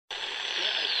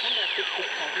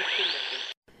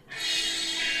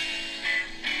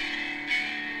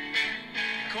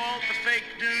Called the fake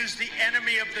news the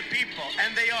enemy of the people,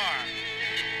 and they are.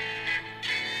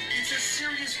 It's a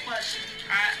serious question.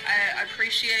 I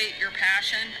appreciate your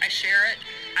passion. I share it.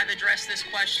 I've addressed this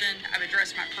question. I've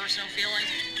addressed my personal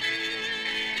feelings.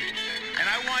 And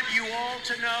I want you all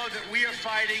to know that we are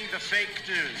fighting the fake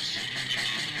news.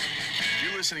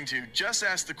 You're listening to Just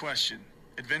Ask the Question,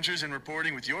 Adventures in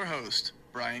Reporting with your host,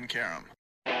 Brian Karam.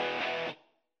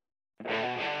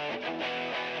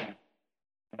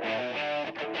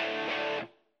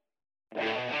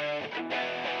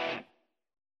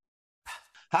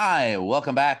 Hi,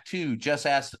 welcome back to Just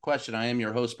Ask the Question. I am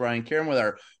your host, Brian Karam, with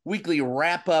our weekly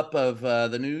wrap-up of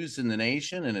the news in the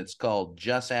nation, and it's called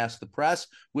Just Ask the Press.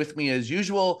 With me, as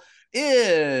usual,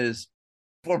 is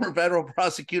former federal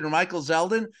prosecutor Michael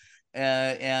Zeldin,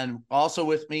 and also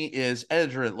with me is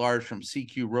editor-at-large from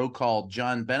CQ Roll Call,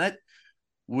 John Bennett.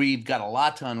 We've got a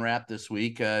lot to unwrap this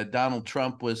week. Donald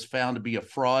Trump was found to be a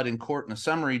fraud in court in a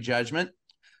summary judgment.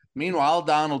 Meanwhile,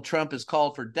 Donald Trump has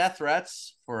called for death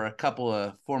threats for a couple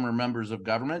of former members of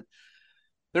government.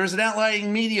 There's an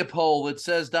outlying media poll that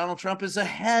says Donald Trump is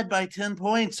ahead by 10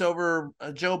 points over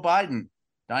Joe Biden.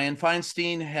 Diane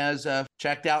Feinstein has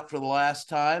checked out for the last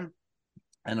time.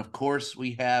 And of course,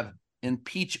 we have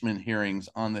impeachment hearings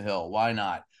on the Hill. Why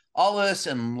not? All this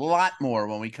and a lot more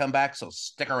when we come back, so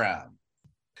stick around.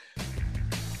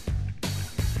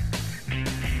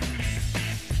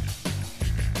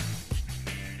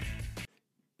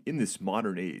 In this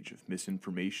modern age of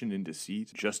misinformation and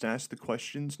deceit, Just Ask the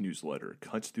Questions newsletter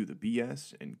cuts through the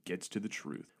BS and gets to the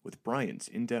truth, with Brian's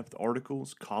in-depth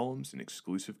articles, columns, and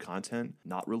exclusive content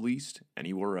not released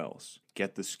anywhere else.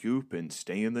 Get the scoop and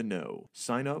stay in the know.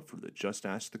 Sign up for the Just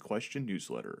Ask the Question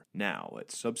newsletter now at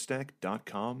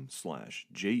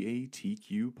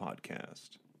substack.com/JATQ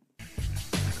podcast.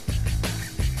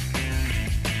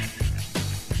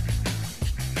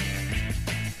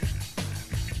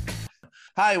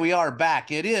 Hi, we are back.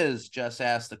 It is Just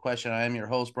Ask the Question. I am your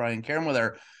host, Brian Karam, with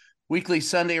our weekly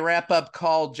Sunday wrap-up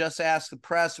called Just Ask the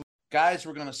Press. Guys,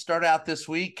 we're going to start out this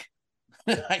week.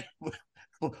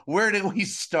 Where did we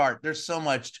start? There's so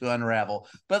much to unravel.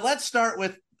 But let's start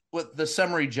with the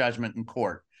summary judgment in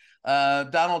court.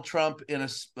 Donald Trump,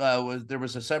 there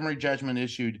was a summary judgment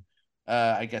issued,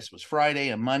 I guess it was Friday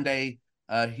and Monday.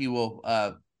 He will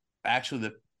actually,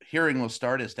 the hearing will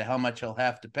start as to how much he'll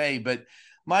have to pay. But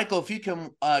Michael, if you can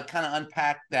kind of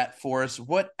unpack that for us,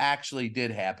 what actually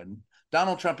did happen?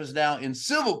 Donald Trump is now in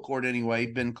civil court anyway,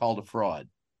 been called a fraud.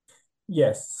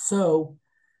 Yes. So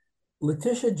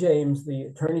Letitia James, the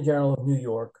Attorney General of New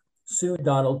York, sued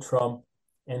Donald Trump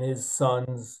and his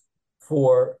sons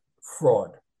for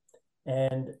fraud.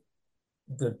 And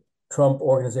the Trump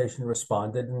organization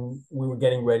responded, and we were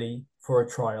getting ready for a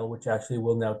trial, which actually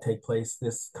will now take place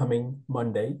this coming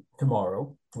Monday,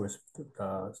 tomorrow, or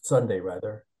Sunday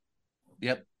rather.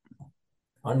 Yep.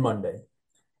 On Monday.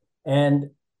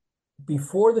 And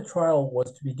before the trial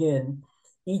was to begin,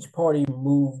 each party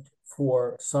moved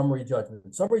for summary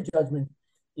judgment. Summary judgment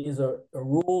is a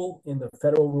rule in the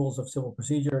federal rules of civil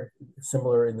procedure,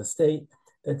 similar in the state,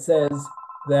 that says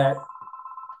that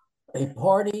a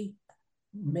party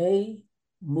may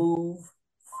move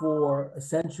for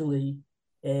essentially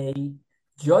a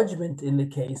judgment in the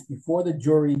case before the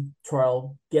jury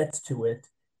trial gets to it,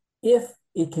 if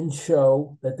it can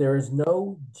show that there is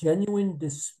no genuine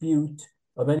dispute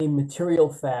of any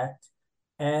material fact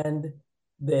and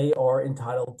they are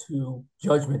entitled to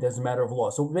judgment as a matter of law.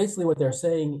 So basically what they're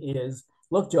saying is,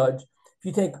 look, Judge, if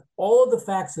you take all of the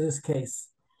facts of this case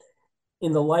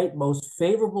in the light most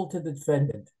favorable to the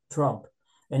defendant, Trump,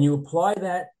 and you apply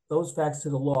those facts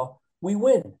to the law, we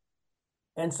win.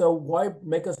 And so why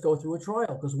make us go through a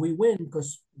trial? Because we win,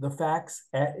 because the facts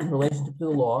in relationship to the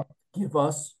law give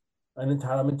us an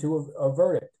entitlement to a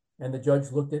verdict. And the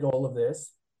judge looked at all of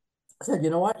this, said, you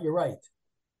know what, you're right.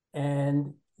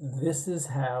 And this is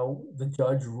how the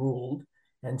judge ruled.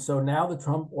 And so now the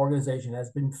Trump organization has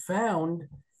been found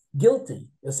guilty,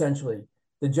 essentially.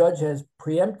 The judge has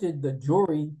preempted the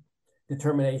jury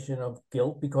determination of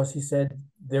guilt because he said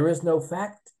there is no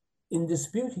fact in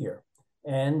dispute here.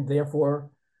 And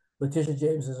therefore, Letitia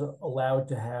James is allowed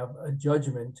to have a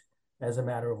judgment as a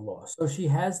matter of law. So she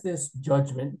has this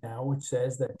judgment now, which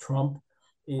says that Trump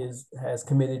has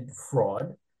committed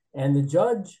fraud. And the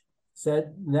judge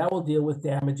said, now we'll deal with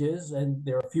damages. And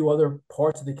there are a few other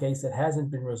parts of the case that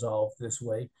hasn't been resolved this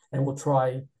way, and we'll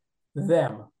try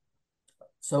them.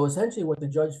 So essentially what the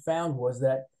judge found was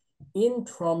that in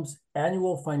Trump's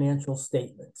annual financial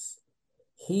statements,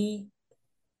 he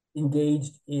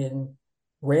engaged in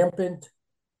rampant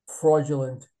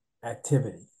fraudulent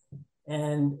activity.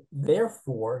 And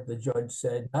therefore, the judge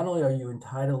said, not only are you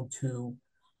entitled to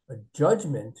a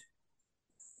judgment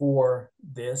for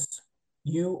this,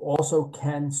 you also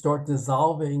can start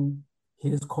dissolving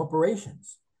his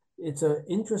corporations. It's an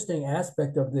interesting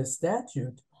aspect of this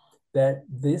statute that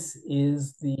this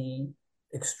is the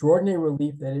extraordinary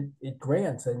relief that it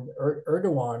grants. And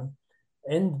Erdogan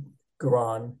and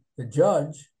Garan, the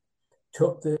judge,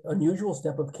 took the unusual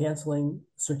step of canceling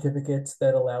certificates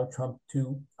that allow Trump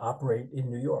to operate in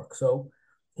New York. So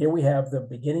here we have the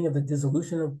beginning of the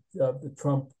dissolution of the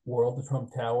Trump world, the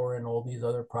Trump Tower, and all these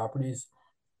other properties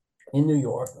in New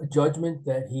York, a judgment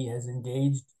that he has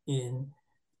engaged in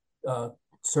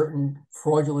certain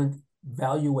fraudulent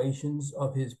valuations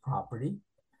of his property,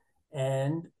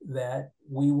 and that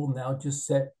we will now just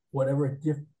set whatever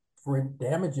different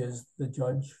damages the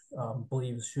judge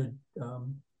believes should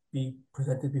be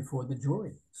presented before the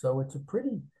jury. So it's a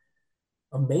pretty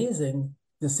amazing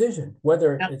decision.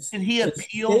 Whether Now, it's did he it's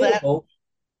appeal that?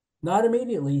 not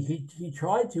immediately. He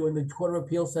tried to, and the Court of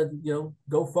Appeal said,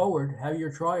 go forward, have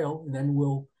your trial, and then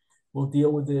we'll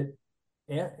deal with it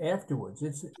afterwards.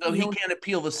 So he can't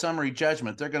appeal the summary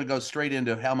judgment. They're going to go straight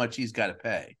into how much he's got to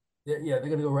pay. Yeah, they're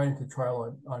going to go right into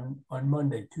trial on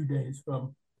Monday, 2 days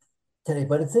from today.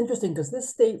 But it's interesting because this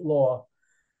state law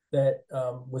that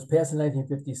was passed in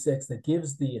 1956 that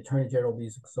gives the Attorney General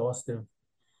these exhaustive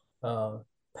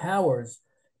powers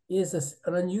is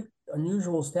an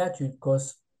unusual statute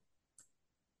because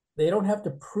they don't have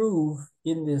to prove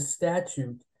in this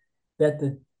statute that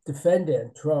the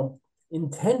defendant, Trump,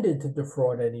 intended to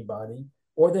defraud anybody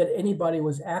or that anybody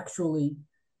was actually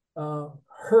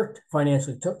hurt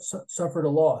financially, suffered a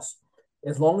loss.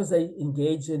 As long as they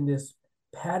engage in this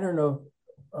pattern of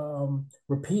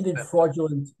repeated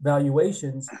fraudulent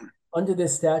valuations under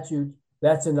this statute,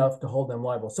 that's enough to hold them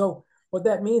liable. So what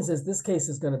that means is this case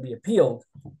is going to be appealed,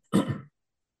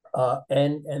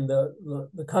 and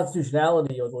the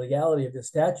constitutionality or the legality of this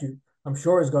statute, I'm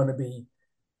sure, is going to be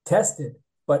tested.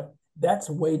 But that's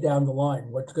way down the line.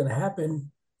 What's going to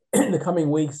happen in the coming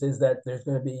weeks is that there's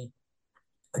going to be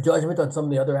a judgment on some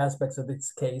of the other aspects of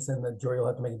this case, and the jury will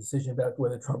have to make a decision about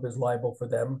whether Trump is liable for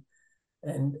them.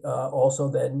 And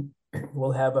also then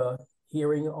we'll have a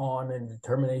hearing on and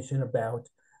determination about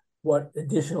what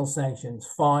additional sanctions,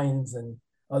 fines, and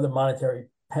other monetary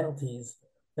penalties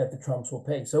that the Trumps will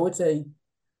pay. So it's a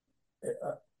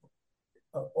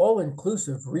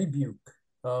all-inclusive rebuke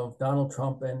of Donald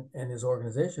Trump and his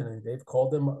organization. And they've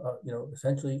called them,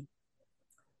 essentially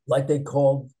like they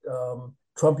called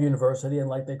Trump University and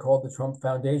like they called the Trump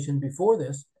Foundation before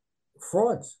this,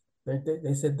 frauds.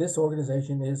 They said this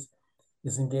organization is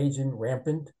engaged in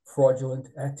rampant fraudulent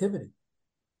activity.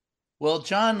 Well,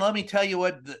 John, let me tell you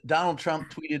what Donald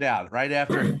Trump tweeted out right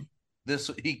after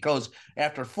this. He goes,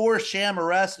 after 4 sham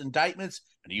arrests, indictments,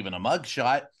 and even a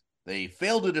mugshot, they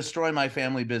failed to destroy my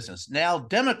family business. Now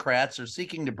Democrats are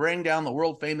seeking to bring down the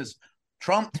world famous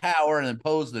Trump Tower and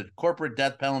impose the corporate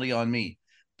death penalty on me.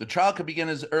 The trial could begin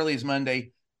as early as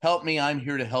Monday. Help me. I'm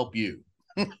here to help you.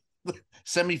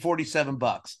 Send me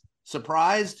 $47.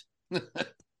 Surprised?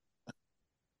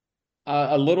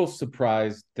 A little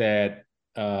surprised that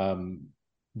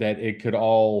that it could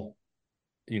all,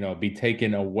 be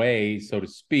taken away, so to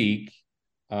speak.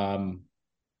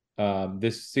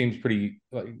 This seems pretty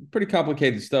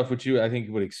complicated stuff, which I think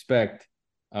you would expect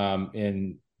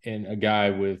in a guy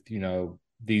with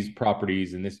these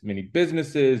properties and this many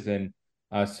businesses and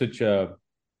such a,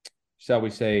 shall we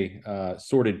say,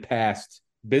 sordid past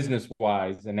business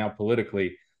wise and now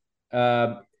politically.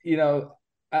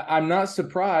 I'm not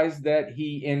surprised that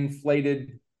he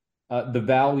inflated the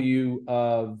value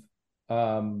of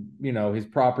his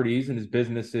properties and his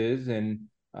businesses and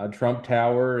Trump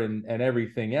Tower and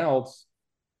everything else,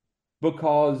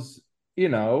 because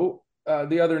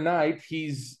the other night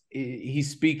he's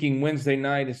speaking Wednesday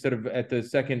night instead of at the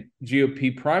second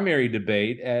GOP primary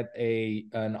debate at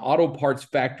an auto parts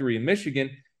factory in Michigan,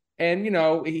 and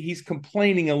he's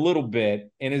complaining a little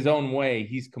bit in his own way.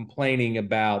 He's complaining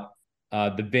about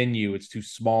the venue. It's too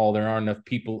small. There aren't enough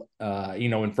people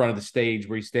in front of the stage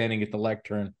where he's standing at the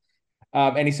lectern.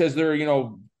 And he says there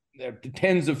are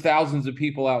tens of thousands of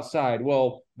people outside.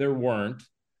 Well, there weren't.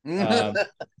 And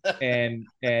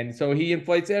so he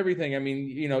inflates everything. I mean,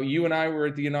 you and I were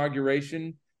at the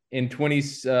inauguration in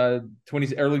early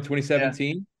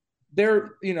 2017.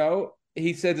 Yeah.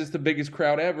 He says it's the biggest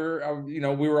crowd ever.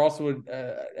 We were also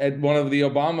at one of the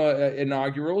Obama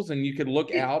inaugurals, and you could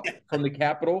look out from the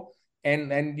Capitol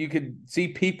and you could see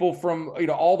people from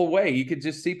all the way. You could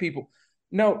just see people.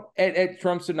 No, at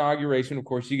Trump's inauguration, of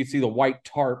course, you could see the white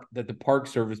tarp that the Park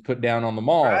Service put down on the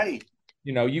mall. Right.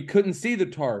 You couldn't see the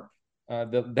tarp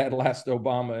that last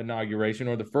Obama inauguration,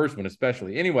 or the first one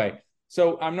especially. Anyway,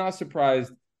 so I'm not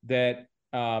surprised that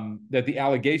that the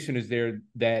allegation is there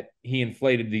that he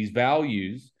inflated these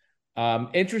values.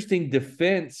 Interesting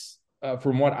defense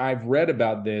from what I've read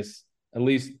about this, at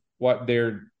least what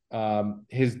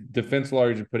his defense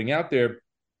lawyers are putting out there,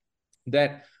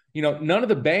 that none of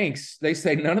the banks, they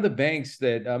say none of the banks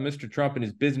that Mr. Trump and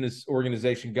his business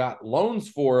organization got loans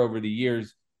for over the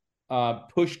years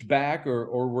pushed back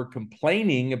or were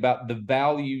complaining about the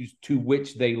values to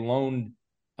which they loaned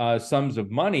sums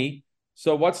of money.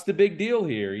 So what's the big deal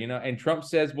here? And Trump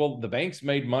says, well, the banks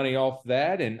made money off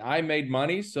that, and I made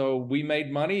money, so we made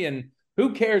money, and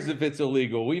who cares if it's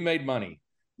illegal? We made money.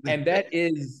 And that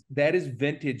is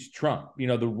vintage Trump.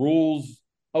 The rules,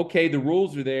 okay, the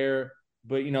rules are there,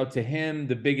 but to him,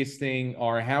 the biggest thing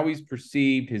are how he's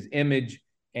perceived, his image,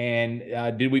 and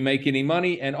did we make any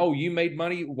money? And you made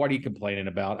money. What are you complaining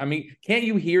about? I mean, can't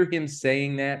you hear him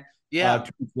saying that? Yeah.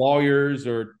 To lawyers,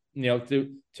 or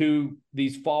to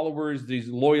these followers, these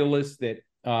loyalists that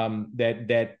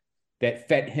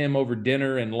fed him over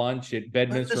dinner and lunch at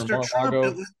Bedminster, Mr. Trump,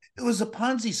 Mar-a-Lago. it was a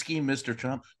Ponzi scheme, Mr.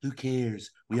 Trump. Who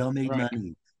cares? We all made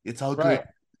money. It's all right. good.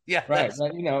 Yeah, right.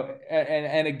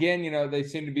 And again, they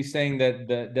seem to be saying that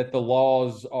the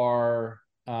laws are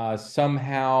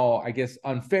somehow, I guess,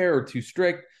 unfair or too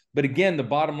strict. But again, the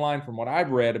bottom line from what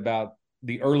I've read about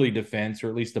the early defense, or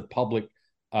at least the public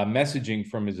messaging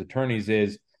from his attorneys,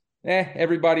 is,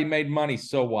 everybody made money,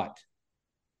 so what?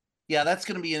 Yeah, that's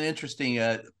going to be an interesting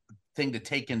thing to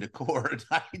take into court.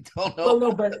 I don't know.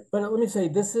 No, but let me say,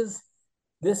 this is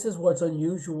what's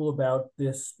unusual about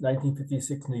this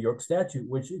 1956 New York statute,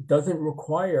 which doesn't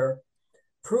require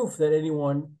proof that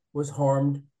anyone was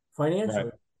harmed financially.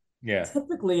 Right. Yeah.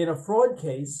 Typically, in a fraud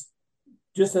case,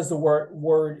 just as the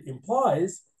word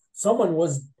implies, someone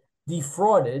was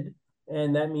defrauded,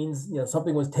 and that means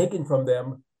something was taken from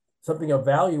them, something of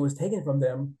value was taken from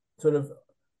them, sort of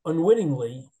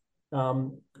unwittingly,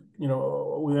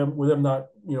 with them not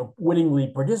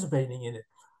wittingly participating in it.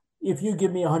 If you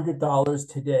give me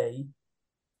 $100 today,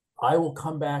 I will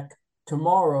come back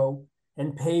tomorrow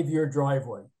and pave your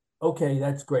driveway. Okay,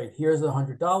 that's great. Here's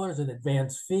 $100, an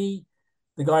advance fee.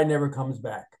 The guy never comes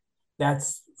back.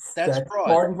 That's fraud.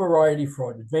 Garden variety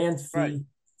fraud, advance fee, right.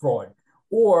 Fraud.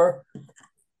 Or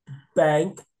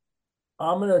bank,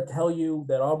 I'm going to tell you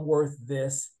that I'm worth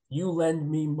this. You lend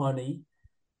me money,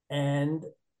 and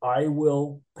I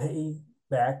will pay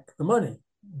back the money.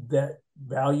 That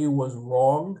value was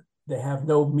wrong. They have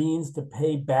no means to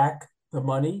pay back the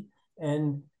money,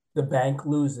 and the bank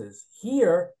loses.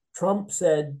 Here, Trump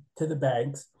said to the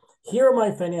banks, here are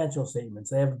my financial statements.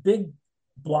 They have big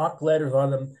block letters on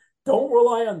them. Don't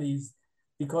rely on these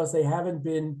because they haven't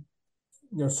been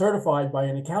certified by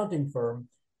an accounting firm.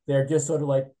 They're just sort of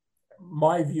like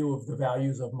my view of the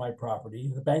values of my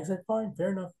property. The bank said, fine,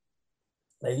 fair enough.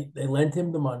 They lent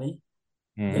him the money.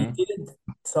 Mm-hmm. They didn't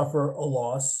suffer a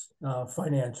loss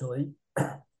financially.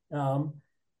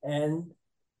 And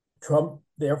Trump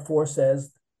therefore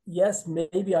says, yes,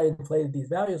 maybe I inflated these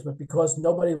values, but because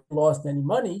nobody lost any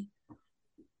money,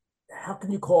 how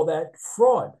can you call that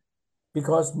fraud?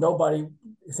 Because nobody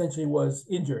essentially was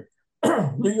injured.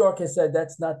 New York has said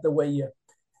that's not the way you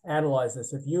analyze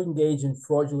this. If you engage in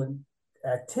fraudulent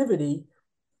activity,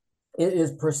 it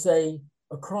is per se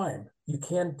a crime. You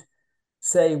can't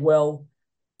say, well,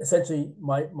 essentially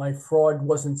my fraud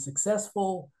wasn't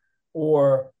successful,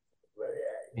 or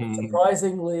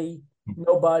surprisingly,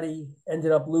 nobody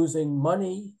ended up losing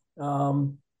money.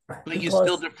 But you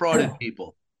still defrauded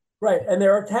people. Right. And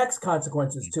there are tax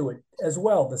consequences to it as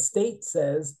well. The state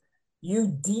says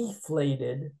you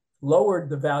lowered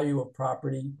the value of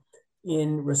property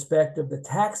in respect of the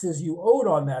taxes you owed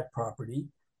on that property.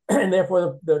 And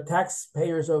therefore, the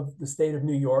taxpayers of the state of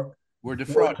New York were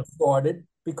defrauded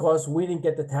because we didn't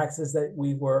get the taxes that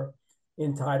we were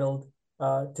entitled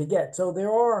to get. So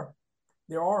there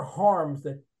are harms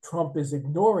that Trump is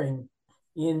ignoring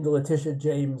in the Letitia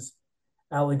James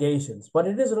allegations. But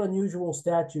it is an unusual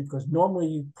statute because normally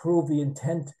you prove the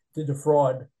intent to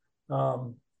defraud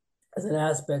as an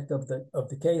aspect of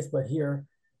the case. But here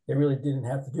they really didn't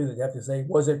have to do that. They have to say,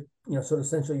 was it sort of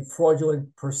essentially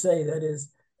fraudulent per se? That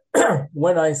is,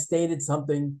 when I stated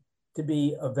something to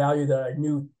be a value that I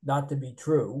knew not to be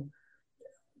true,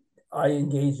 I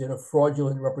engaged in a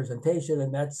fraudulent representation,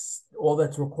 and that's all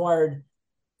that's required,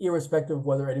 irrespective of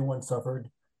whether anyone suffered,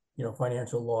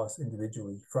 financial loss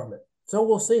individually from it. So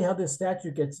we'll see how this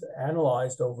statute gets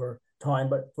analyzed over time.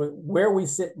 But for where we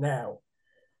sit now,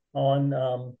 on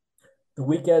the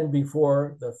weekend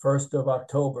before the 1st of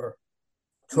October,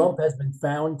 Trump has been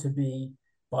found to be,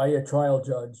 by a trial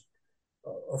judge,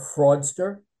 a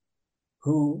fraudster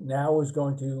who now is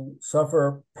going to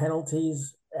suffer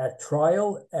penalties at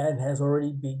trial and has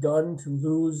already begun to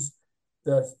lose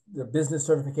the business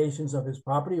certifications of his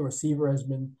property. A receiver has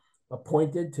been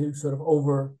appointed to sort of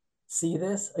oversee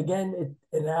this. Again, it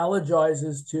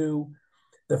analogizes to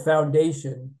the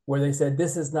foundation where they said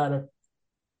this is not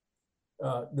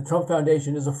the Trump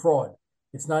Foundation is a fraud.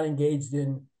 It's not engaged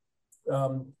in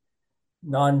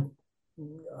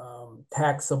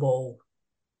non-taxable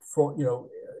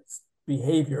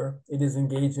behavior. It is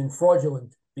engaged in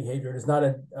fraudulent behavior. It is not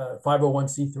a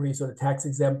 501c3 sort of tax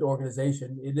exempt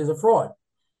organization. It is a fraud.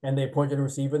 And they appointed a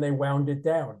receiver and they wound it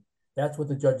down. That's what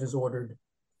the judges ordered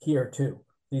here too.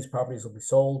 These properties will be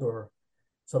sold or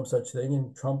some such thing,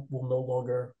 and Trump will no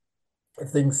longer, if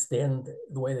things stand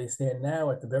the way they stand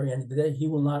now, at the very end of the day, he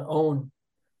will not own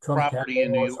Trump Property Tower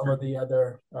in New or York. some of the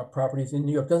other properties in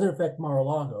New York. Doesn't affect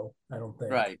Mar-a-Lago, I don't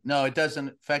think. Right. No, it doesn't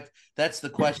affect. That's the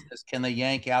question: is can they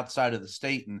yank outside of the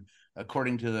state? And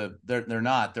according to they're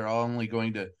not. They're only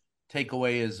going to take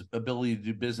away his ability to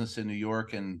do business in New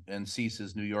York and cease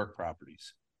his New York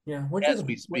properties. Yeah, which is a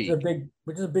big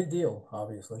deal,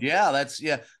 obviously.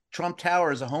 Yeah, Trump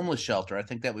Tower is a homeless shelter. I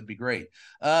think that would be great.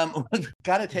 We've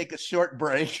got to take a short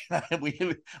break.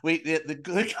 The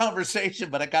good conversation,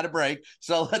 but I got a break.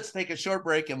 So let's take a short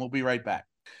break and we'll be right back.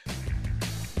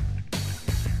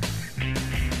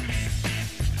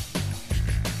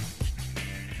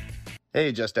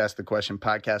 Hey, Just Ask the Question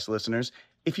podcast listeners.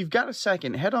 If you've got a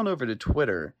second, head on over to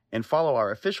Twitter and follow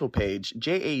our official page,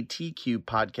 JATQ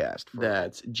Podcast.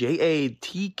 That's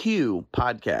JATQ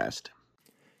Podcast.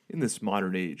 In this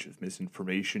modern age of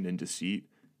misinformation and deceit,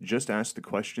 Just Ask the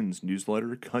Questions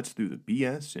newsletter cuts through the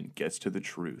BS and gets to the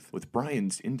truth, with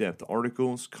Brian's in-depth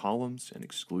articles, columns, and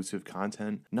exclusive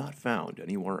content not found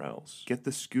anywhere else. Get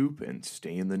the scoop and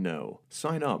stay in the know.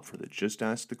 Sign up for the Just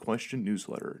Ask the Question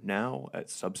newsletter now at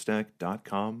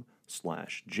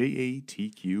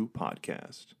substack.com/JATQ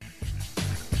podcast.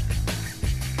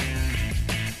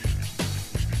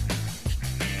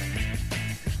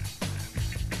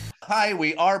 Hi,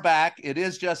 we are back. It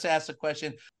is Just Ask the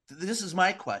Question. This is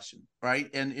my question, right?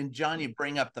 And John, you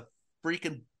bring up the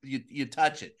freaking, you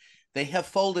touch it. They have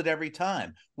folded every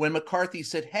time. When McCarthy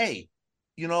said, hey,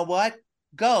 you know what?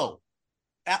 Go.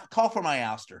 Call for my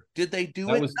ouster. Did they do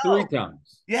it? That was 3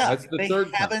 times. Yeah, that's the they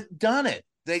third haven't time. done it.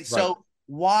 Right. So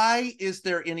why is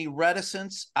there any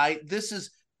reticence? This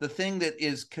is the thing that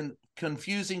is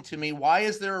confusing to me. Why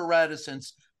is there a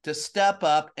reticence to step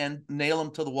up and nail them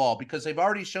to the wall? Because they've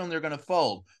already shown they're going to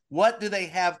fold. What do they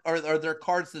have? Are there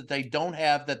cards that they don't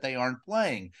have that they aren't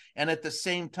playing? And at the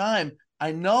same time,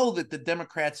 I know that the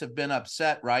Democrats have been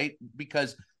upset, right?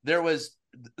 Because there was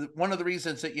one of the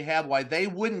reasons that you have why they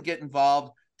wouldn't get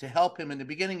involved to help him in the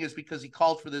beginning is because he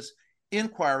called for this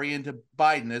inquiry into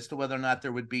Biden as to whether or not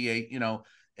there would be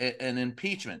an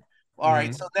impeachment. All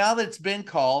right, so now that it's been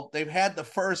called, they've had the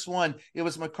first one. It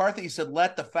was McCarthy said,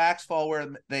 let the facts fall where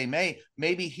they may.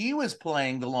 Maybe he was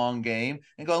playing the long game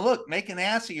and going, look, make an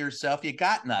ass of yourself. You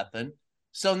got nothing.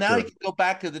 So now he can go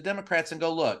back to the Democrats and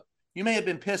go, look, you may have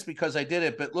been pissed because I did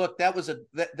it, but look, that was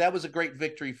a great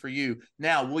victory for you.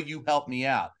 Now, will you help me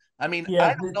out? I mean,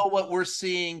 I don't know what we're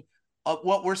seeing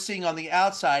on the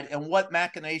outside and what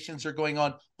machinations are going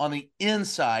on the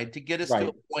inside to get us to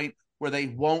a point where they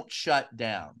won't shut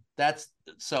down. That's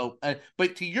so.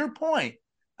 But to your point,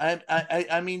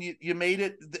 I mean, you made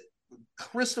it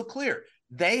crystal clear.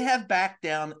 They have backed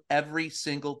down every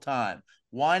single time.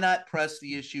 Why not press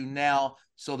the issue now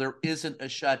so there isn't a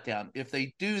shutdown? If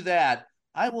they do that,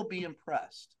 I will be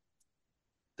impressed.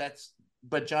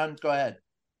 But John, go ahead.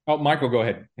 Oh, Michael, go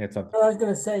ahead. I was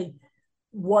going to say,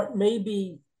 what may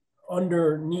be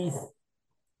underneath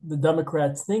the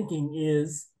Democrats' thinking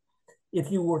is, if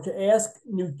you were to ask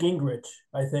Newt Gingrich,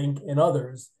 I think, and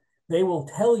others, they will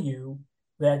tell you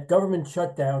that government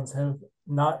shutdowns have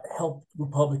not helped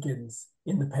Republicans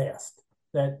in the past,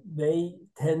 that they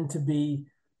tend to be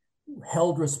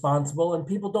held responsible, and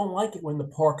people don't like it when the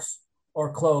parks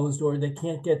are closed or they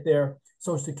can't get their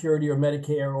Social Security or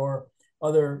Medicare or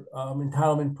other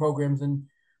entitlement programs, and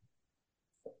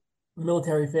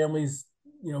military families,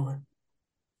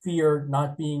 fear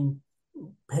not being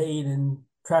paid, and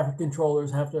traffic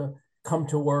controllers have to come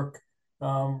to work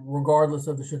regardless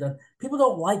of the shutdown. People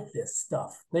don't like this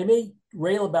stuff. They may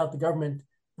rail about the government,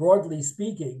 broadly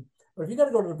speaking, but if you got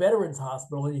to go to the Veterans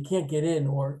Hospital and you can't get in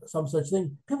or some such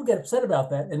thing, people get upset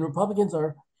about that. And Republicans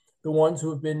are the ones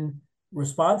who have been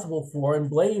responsible for and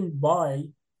blamed by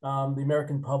the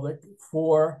American public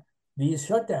for these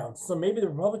shutdowns. So maybe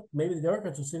maybe the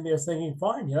Democrats are sitting there thinking,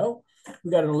 fine,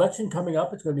 we got an election coming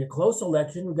up. It's going to be a close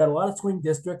election. We've got a lot of swing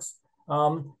districts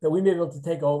that we may be able to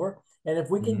take over. And if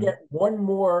we can get one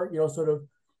more, sort of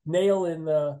nail in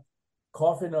the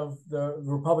coffin of the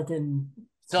Republican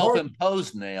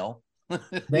self-imposed nail,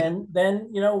 then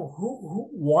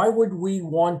why would we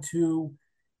want to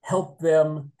help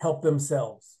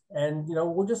themselves? And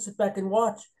we'll just sit back and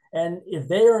watch. And if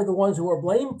they are the ones who are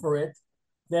blamed for it,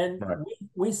 then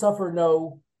we suffer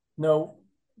no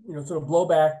sort of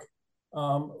blowback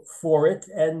for it,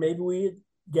 and maybe we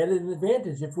get an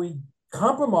advantage. If we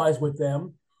compromise with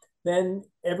them, then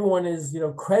everyone is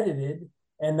credited,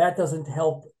 and that doesn't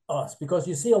help us, because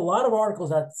you see a lot of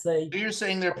articles that say you're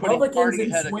saying they're putting party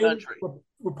ahead of country.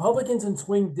 Republicans in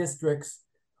swing districts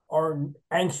are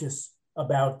anxious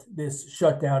about this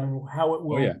shutdown and how it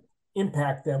will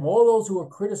impact them. All those who are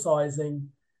criticizing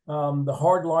the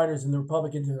hardliners and the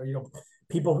Republicans,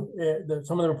 people,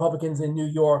 some of the Republicans in New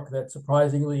York that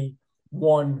surprisingly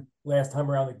won last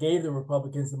time around, that gave the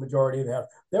Republicans the majority of the House,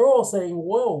 they're all saying,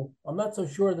 whoa, I'm not so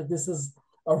sure that this is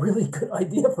a really good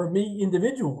idea for me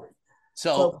individually.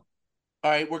 So all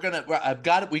right, we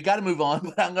got to move on,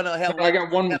 but I'm going to have. I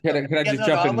got one. Can I just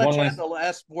jump in? I'll let you have the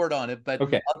last word on it, but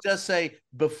okay. I'll just say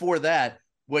before that,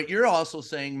 what you're also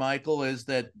saying, Michael, is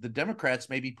that the Democrats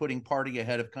may be putting party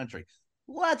ahead of country.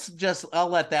 I'll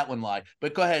let that one lie.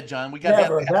 But go ahead, John.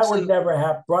 That would never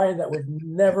happen, Brian. That would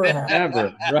never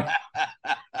happen.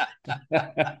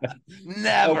 Never.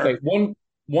 Never. Okay.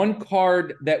 One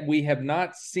card that we have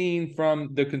not seen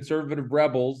from the conservative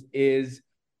rebels is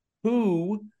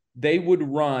who they would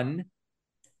run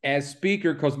as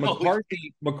speaker, because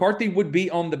McCarthy would be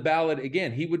on the ballot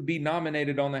again. He would be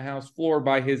nominated on the House floor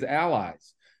by his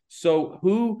allies. So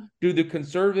who do the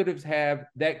conservatives have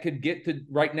that could get to,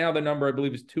 right now the number I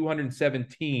believe is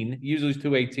 217, usually it's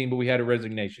 218, but we had a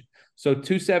resignation. So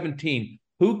 217,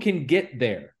 who can get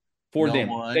there for them?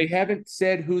 They haven't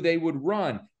said who they would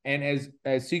run. And as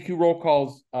CQ Roll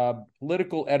Call's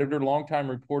political editor, longtime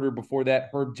reporter before that,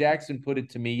 Herb Jackson, put it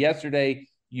to me yesterday,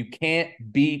 you can't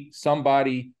beat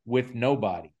somebody with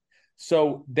nobody.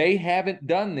 So they haven't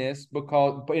done this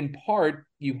because, in part,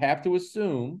 you have to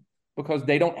assume because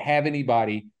they don't have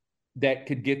anybody that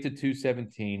could get to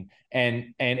 217.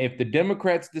 And if the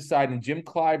Democrats decide, and Jim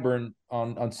Clyburn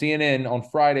on CNN on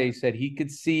Friday said he could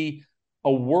see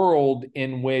a world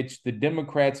in which the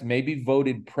Democrats maybe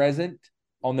voted present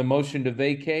on the motion to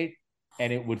vacate,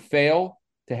 and it would fail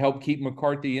to help keep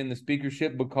McCarthy in the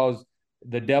speakership, because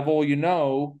the devil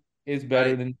is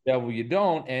better than the devil you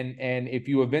don't. And if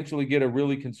you eventually get a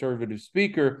really conservative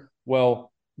speaker,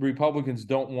 well, Republicans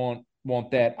don't want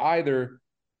that either.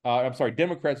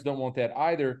 Democrats don't want that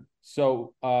either.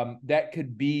 So that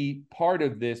could be part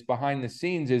of this behind the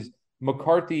scenes, is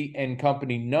McCarthy and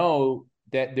company know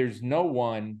that there's no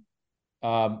one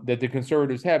that the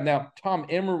conservatives have. Now, Tom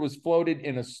Emmer was floated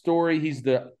in a story. He's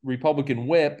the Republican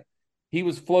whip. He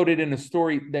was floated in a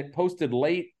story that posted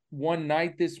late one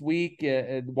night this week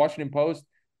at the Washington Post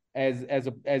as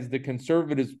the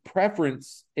conservatives'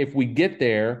 preference if we get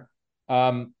there.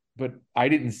 But I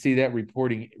didn't see that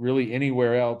reporting really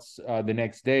anywhere else the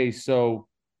next day. So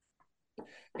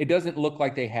it doesn't look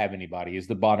like they have anybody, is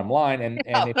the bottom line. And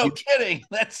kidding.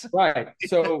 That's right.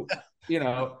 So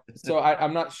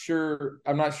I'm not sure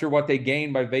what they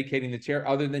gain by vacating the chair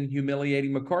other than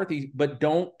humiliating McCarthy, but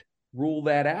don't rule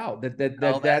that out.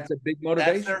 That's a big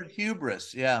motivation. That's their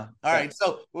hubris. Yeah. All right.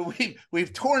 So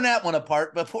we've torn that one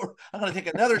apart. Before I'm going to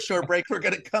take another short break, we're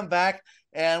going to come back,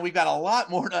 and we've got a lot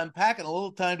more to unpack and a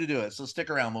little time to do it. So stick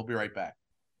around. We'll be right back.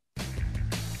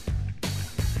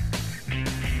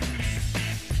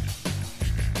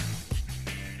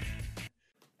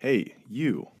 Hey,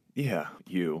 you. Yeah,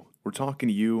 you. We're talking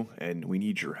to you, and we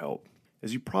need your help.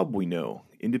 As you probably know,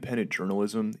 independent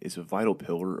journalism is a vital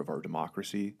pillar of our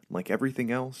democracy. Like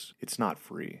everything else, it's not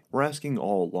free. We're asking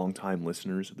all longtime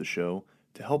listeners of the show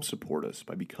to help support us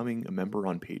by becoming a member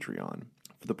on Patreon.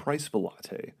 For the price of a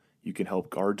latte, you can help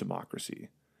guard democracy.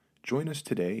 Join us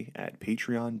today at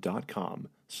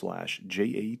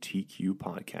patreon.com/JATQ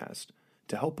podcast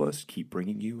to help us keep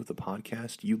bringing you the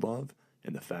podcast you love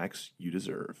and the facts you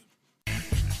deserve.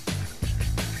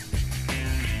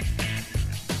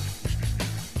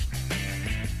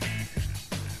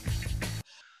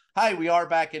 Hi, we are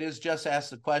back. It is Just Ask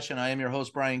the Question. I am your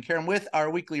host, Brian Karen, with our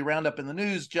weekly roundup in the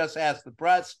news, Just Ask the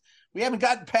Press. We haven't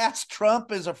gotten past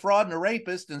Trump as a fraud and a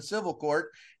rapist in civil court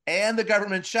and the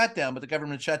government shutdown, but the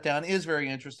government shutdown is very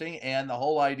interesting, and the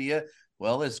whole idea,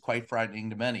 well, is quite frightening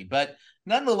to many. But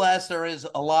nonetheless, there is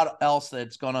a lot else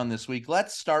that's gone on this week.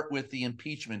 Let's start with the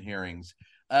impeachment hearings.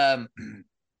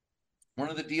 One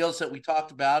of the deals that we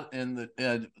talked about and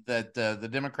that the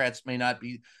Democrats may not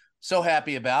be so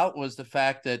happy about was the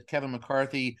fact that Kevin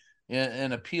McCarthy,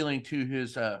 in appealing to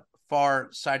his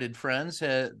far-sighted friends,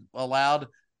 had allowed,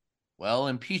 well,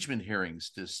 impeachment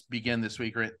hearings to begin this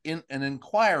week, or an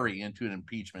inquiry into an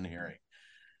impeachment hearing.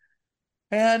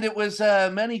 And it was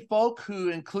many folk who,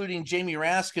 including Jamie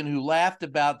Raskin, who laughed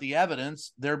about the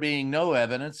evidence, there being no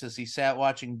evidence, as he sat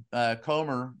watching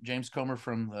James Comer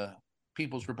from the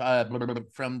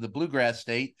from the bluegrass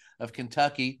state of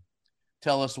Kentucky,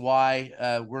 tell us why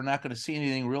we're not going to see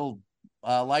anything real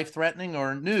life-threatening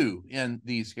or new in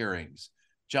these hearings.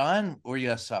 John, were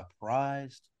you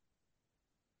surprised?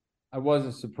 I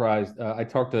wasn't surprised. I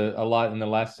talked a lot in the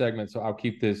last segment, so I'll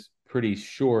keep this pretty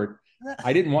short.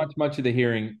 I didn't watch much of the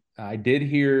hearing. I did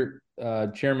hear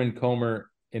Chairman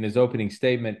Comer in his opening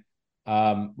statement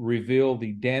reveal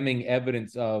the damning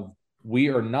evidence of we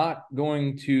are not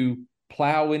going to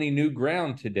plow any new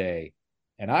ground today.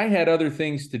 And I had other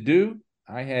things to do.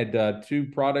 I had 2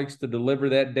 products to deliver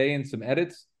that day and some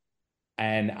edits.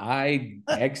 And I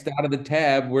X'd out of the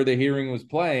tab where the hearing was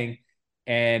playing.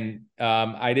 And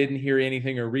I didn't hear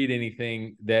anything or read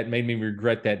anything that made me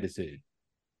regret that decision.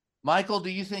 Michael, do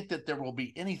you think that there will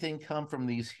be anything come from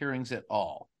these hearings at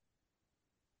all?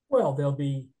 Well, there'll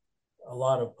be a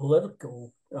lot of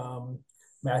political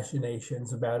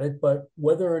machinations about it, but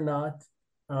whether or not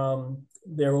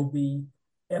there will be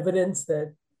evidence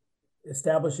that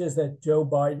establishes that Joe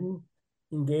Biden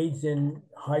engaged in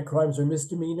high crimes or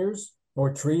misdemeanors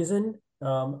or treason,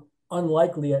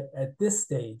 unlikely at this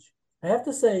stage. I have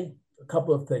to say a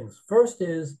couple of things. First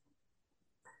is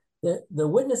the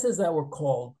witnesses that were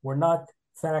called were not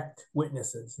fact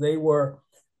witnesses. They were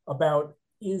about,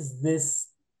 is this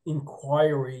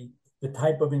inquiry the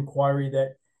type of inquiry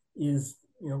that is,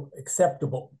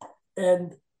 acceptable?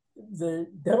 And the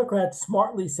Democrats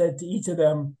smartly said to each of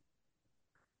them,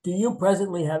 do you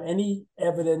presently have any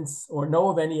evidence or know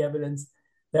of any evidence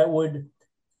that would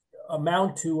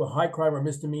amount to a high crime or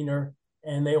misdemeanor?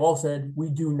 And they all said, we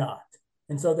do not.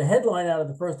 And so the headline out of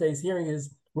the first day's hearing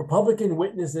is Republican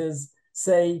witnesses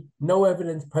say no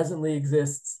evidence presently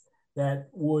exists that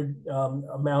would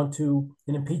amount to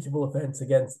an impeachable offense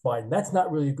against Biden. That's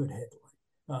not really a good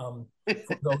headline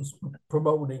for those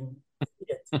promoting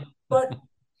it. But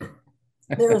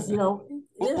there's,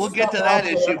 we'll get to that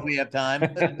issue if we have time.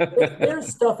 There's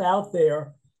stuff out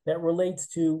there that relates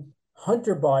to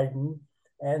Hunter Biden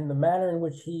and the manner in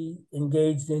which he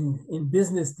engaged in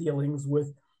business dealings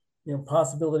with,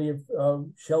 possibility of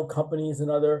shell companies and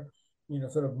other,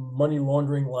 sort of money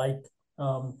laundering like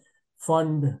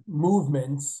fund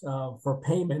movements for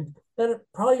payment that are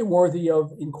probably worthy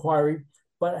of inquiry.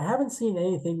 But I haven't seen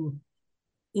anything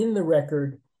in the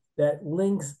record that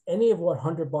links any of what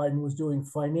Hunter Biden was doing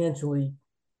financially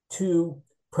to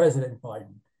President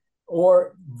Biden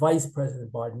or Vice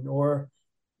President Biden or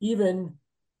even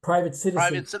private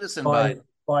citizen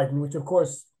Biden, which of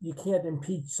course you can't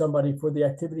impeach somebody for the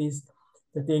activities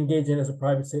that they engage in as a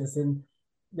private citizen.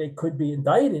 They could be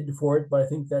indicted for it, but I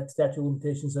think that statute of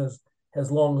limitations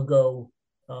has long ago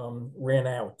ran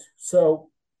out. So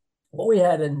what we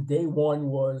had in day one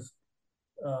was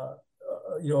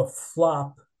a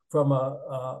flop from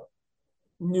a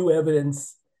new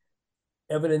evidence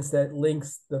that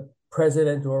links the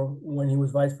president or when he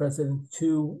was vice president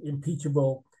to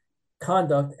impeachable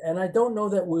conduct. And I don't know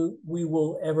that we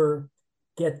will ever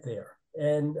get there.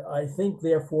 And I think,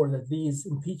 therefore, that these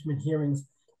impeachment hearings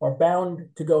are bound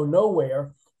to go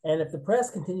nowhere. And if the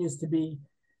press continues to be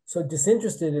so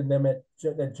disinterested in them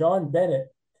that John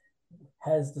Bennett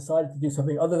has decided to do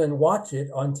something other than watch it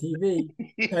on TV,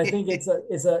 I think it's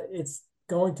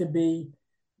going to be,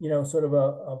 sort of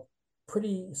a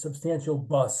pretty substantial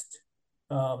bust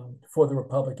for the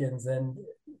Republicans, and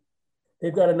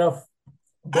they've got enough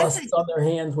busts on their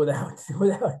hands without.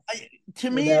 To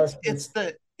me, it's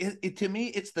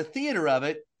the theater of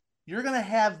it. You're going to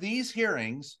have these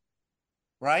hearings,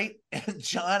 right? And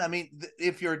John, I mean,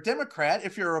 if you're a Democrat,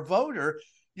 if you're a voter,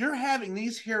 you're having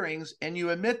these hearings and you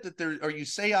admit that or you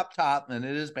say up top, and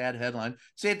it is bad headline,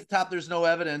 say at the top, there's no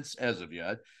evidence as of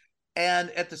yet. And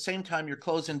at the same time, you're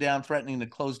threatening to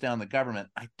close down the government.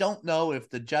 I don't know if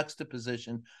the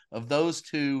juxtaposition of those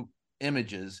two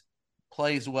images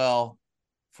plays well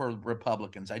for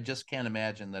Republicans. I just can't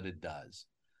imagine that it does.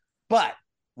 But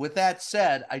with that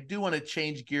said, I do want to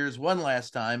change gears one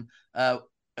last time and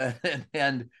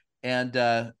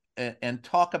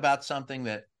talk about something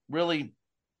that really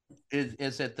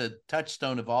is at the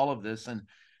touchstone of all of this. And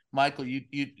Michael,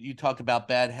 you talked about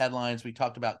bad headlines. We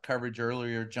talked about coverage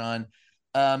earlier, John.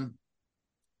 The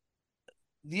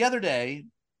other day,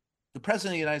 the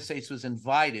president of the United States was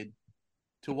invited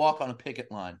to walk on a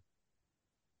picket line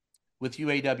with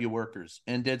UAW workers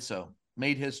and did so,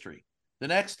 made history. The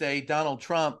next day, Donald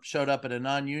Trump showed up at a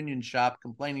non-union shop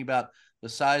complaining about the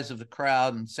size of the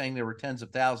crowd and saying there were tens of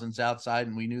thousands outside,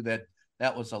 and we knew that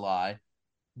that was a lie.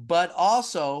 But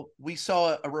also, we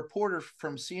saw a reporter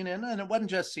from CNN, and it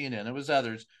wasn't just CNN, it was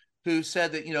others, who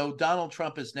said that, Donald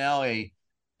Trump is now a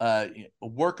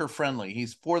worker friendly.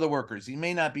 He's for the workers. He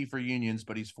may not be for unions,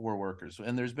 but he's for workers.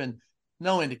 And there's been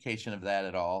no indication of that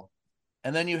at all.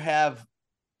 And then you have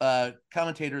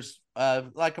commentators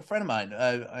like a friend of mine,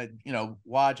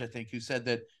 Waj, I think, who said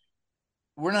that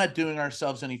we're not doing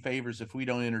ourselves any favors if we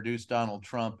don't introduce Donald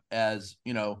Trump as,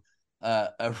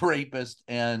 a rapist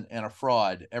and a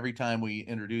fraud every time we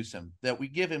introduce him, that we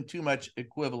give him too much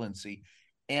equivalency,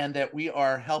 and that we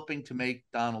are helping to make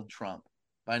Donald Trump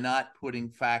by not putting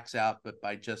facts out, but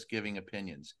by just giving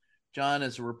opinions. John,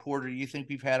 as a reporter, do you think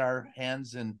we've had our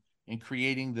hands in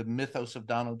creating the mythos of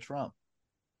Donald Trump?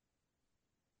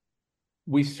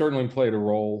 We certainly played a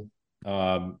role,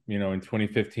 in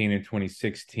 2015 and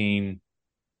 2016.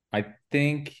 I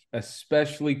think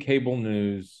especially cable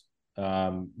news,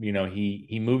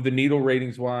 he moved the needle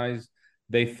ratings wise.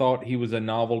 They thought he was a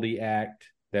novelty act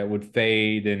that would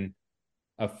fade and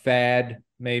a fad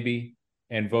maybe,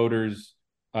 and voters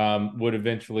would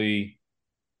eventually,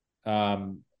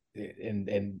 and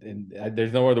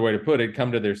there's no other way to put it,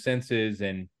 come to their senses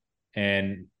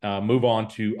and move on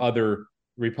to other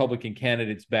Republican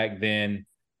candidates. Back then,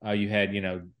 you had,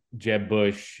 Jeb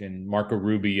Bush and Marco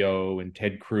Rubio and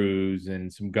Ted Cruz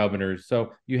and some governors.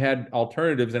 So you had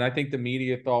alternatives. And I think the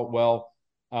media thought, well,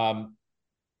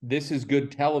 this is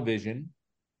good television,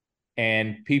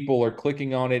 and people are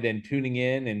clicking on it and tuning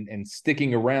in and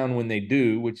sticking around when they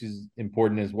do, which is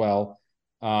important as well.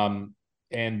 And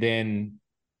then,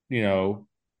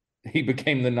 he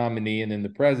became the nominee and then the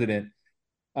president.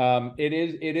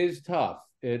 It is tough.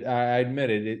 I admit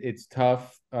it. It's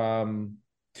tough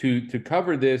to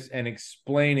cover this and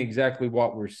explain exactly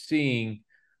what we're seeing.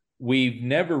 We've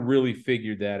never really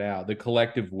figured that out, the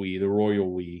collective we, the royal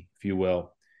we, if you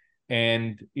will.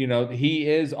 And, he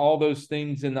is all those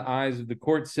things in the eyes of the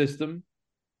court system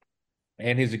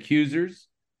and his accusers,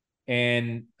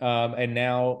 and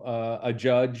now a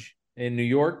judge in New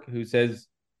York who says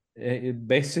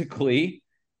basically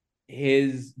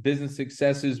his business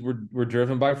successes were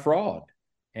driven by fraud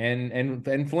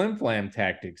and flim-flam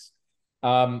tactics.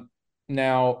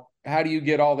 Now, how do you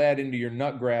get all that into your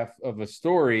nut graph of a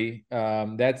story?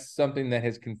 That's something that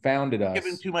has confounded us.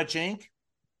 Given too much ink?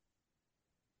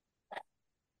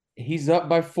 He's up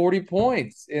by 40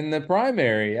 points in the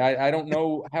primary. I don't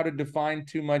know how to define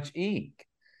too much ink.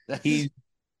 He's,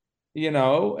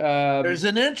 there's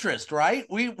an interest, right?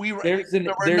 If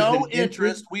there were no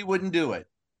interest, we wouldn't do it.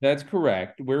 That's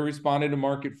correct. We're responding to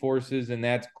market forces, and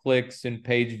that's clicks and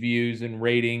page views and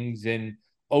ratings and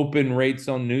open rates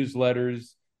on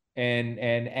newsletters and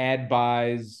ad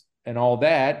buys and all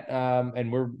that.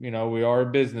 And we are a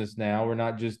business now. We're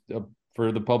not just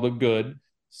for the public good.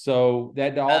 So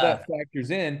that that factors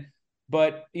in.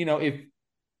 But,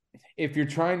 if you're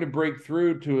trying to break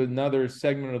through to another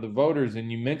segment of the voters, and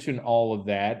you mention all of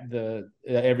that,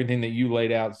 everything that you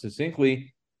laid out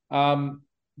succinctly,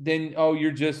 then,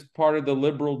 you're just part of the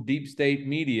liberal deep state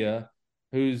media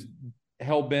who's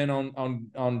hell-bent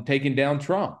on taking down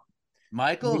Trump.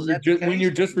 Michael, when you're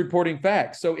just reporting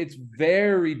facts. So it's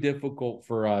very difficult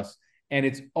for us, and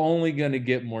it's only going to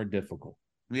get more difficult.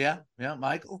 Yeah,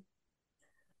 Michael?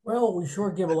 Well, we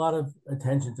sure give a lot of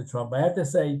attention to Trump. I have to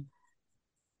say,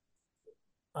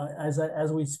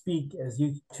 as we speak, as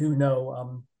you two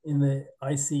know, in the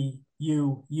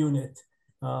ICU unit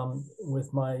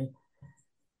with my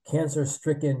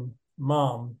cancer-stricken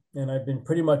mom, and I've been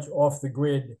pretty much off the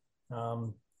grid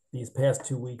these past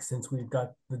 2 weeks since we've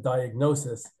got the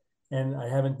diagnosis, and I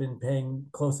haven't been paying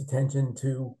close attention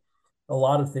to a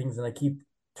lot of things, and I keep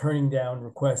turning down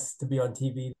requests to be on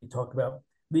TV to talk about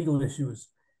legal issues,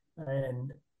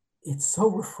 and it's so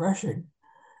refreshing.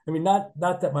 I mean, not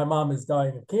that my mom is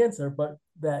dying of cancer, but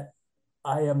that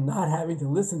I am not having to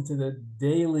listen to the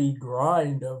daily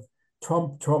grind of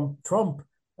Trump, Trump, Trump.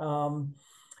 And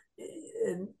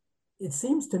it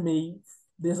seems to me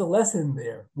there's a lesson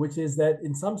there, which is that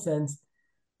in some sense,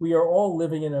 we are all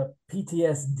living in a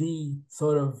PTSD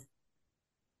sort of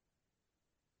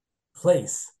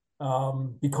place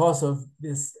because of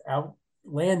this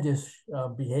outlandish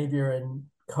behavior and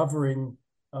covering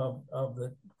of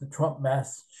the Trump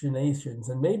machinations.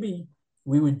 And maybe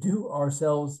we would do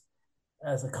ourselves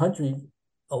as a country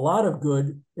a lot of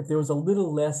good if there was a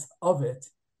little less of it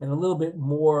and a little bit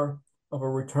more of a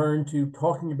return to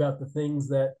talking about the things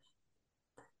that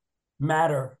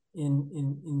matter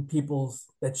in people's,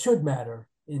 that should matter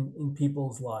in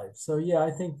people's lives. So yeah,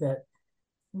 I think that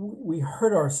we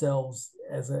hurt ourselves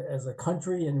as a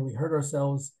country, and we hurt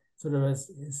ourselves sort of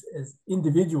as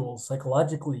individuals,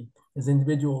 psychologically as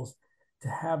individuals, to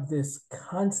have this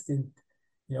constant,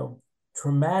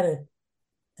 traumatic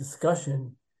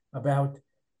discussion about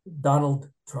Donald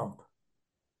Trump.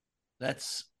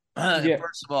 That's Yeah.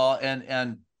 first of all,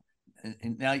 and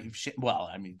now you've well,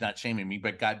 I mean, not shaming me,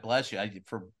 but God bless you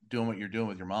for doing what you're doing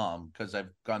with your mom, because I've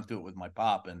gone through it with my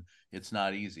pop, and it's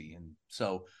not easy. And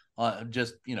so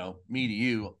just, me to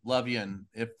you, love you, and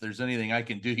if there's anything I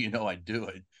can do, I'd do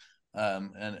it.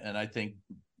 And I think,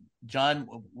 John,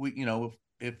 we,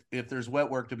 if there's wet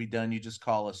work to be done, you just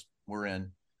call us, we're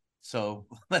in. So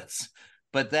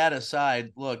but that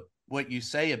aside, look, what you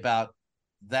say about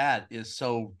that is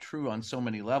so true on so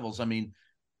many levels. I mean,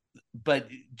 but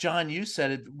John, you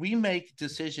said it, we make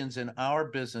decisions in our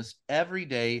business every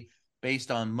day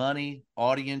based on money,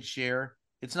 audience share.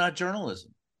 It's not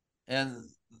journalism. And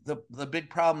the big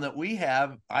problem that we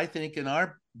have, I think, in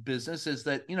our business is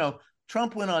that,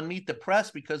 Trump went on Meet the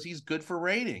Press because he's good for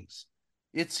ratings.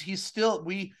 He's still,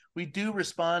 we do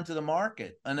respond to the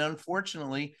market. And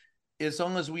unfortunately, as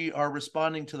long as we are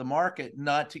responding to the market,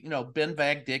 not to, Ben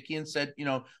Vagdickian said,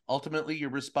 ultimately you're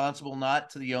responsible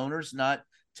not to the owners, not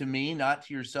to me, not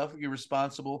to yourself, you're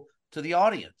responsible to the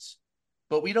audience.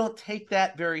 But we don't take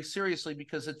that very seriously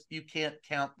because you can't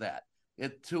count that.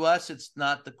 To us, it's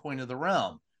not the coin of the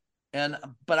realm.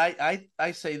 But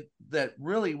I say that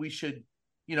really we should,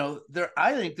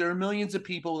 I think there are millions of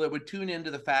people that would tune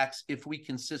into the facts if we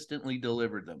consistently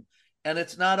delivered them. And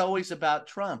it's not always about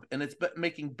Trump, and it's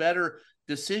making better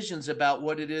decisions about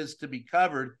what it is to be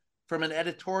covered from an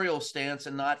editorial stance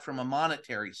and not from a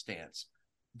monetary stance,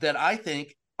 that I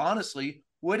think, honestly,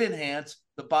 would enhance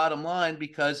the bottom line,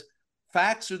 because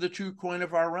facts are the true coin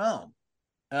of our realm.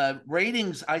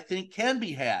 Ratings, I think, can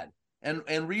be had,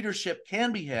 and readership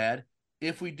can be had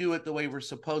if we do it the way we're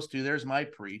supposed to. There's my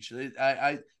preach.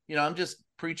 I'm just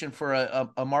preaching for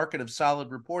a market of solid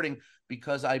reporting,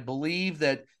 because I believe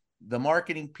that the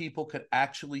marketing people could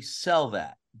actually sell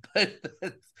that. But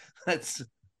that's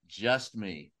just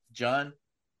me. John?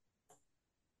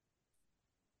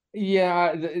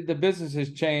 Yeah, the business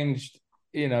has changed.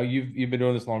 You've been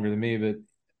doing this longer than me,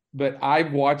 but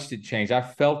I've watched it change.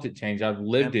 I've felt it change. I've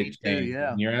lived it change. Too,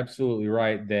 yeah. And you're absolutely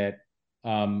right that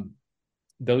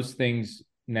those things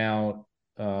now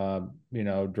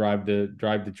drive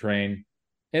the train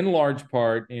in large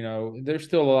part. There's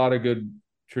still a lot of good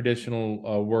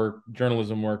traditional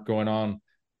journalism work going on,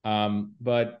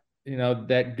 but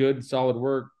that good solid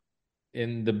work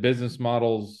in the business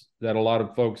models that a lot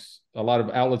of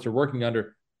outlets are working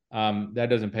under, that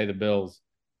doesn't pay the bills.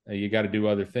 You got to do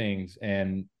other things,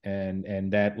 and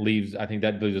that leaves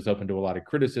us open to a lot of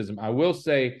criticism. I will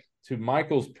say, to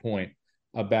Michael's point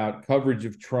about coverage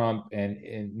of Trump,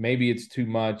 and maybe it's too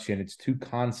much and it's too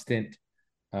constant.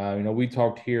 We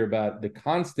talked here about the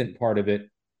constant part of it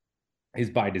is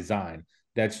by design.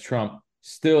 That's Trump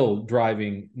still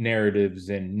driving narratives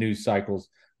and news cycles.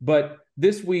 But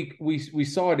this week we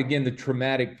saw it again, the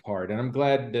traumatic part, and I'm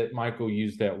glad that Michael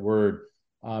used that word.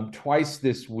 Twice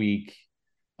this week,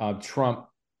 Trump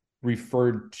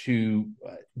referred to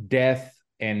death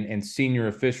and senior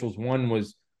officials. One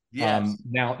was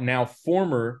now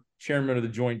former chairman of the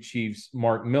Joint Chiefs,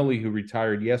 Mark Milley, who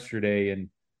retired yesterday, and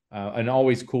an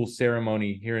always cool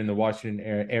ceremony here in the Washington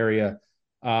area.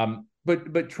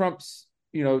 But Trump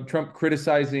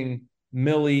criticizing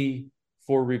Milley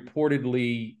for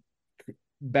reportedly,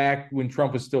 back when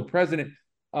Trump was still president,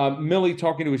 Milley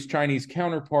talking to his Chinese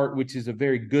counterpart, which is a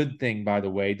very good thing, by the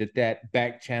way, that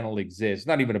back channel exists.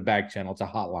 Not even a back channel, it's a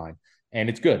hotline. And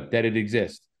it's good that it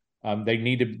exists.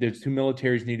 There's two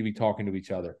militaries need to be talking to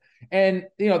each other. And,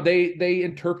 they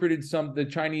interpreted the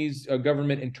Chinese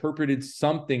government interpreted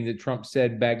something that Trump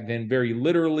said back then very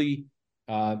literally.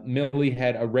 Milley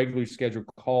had a regularly scheduled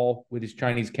call with his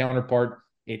Chinese counterpart.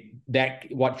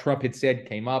 What Trump had said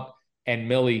came up, and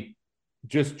Milley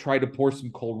just tried to pour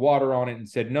some cold water on it and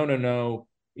said, no,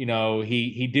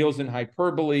 he deals in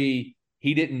hyperbole.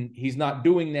 He's not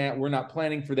doing that. We're not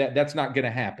planning for that. That's not going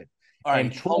to happen. All right,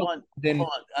 and Trump,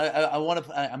 hold on.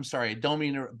 I'm sorry, I don't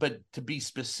mean but to be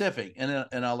specific,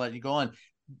 and I'll let you go on.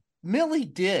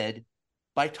 Milley did,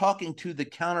 by talking to the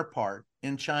counterpart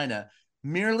in China,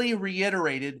 merely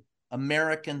reiterated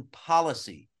American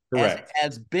policy, correct,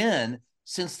 as it has been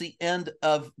since the end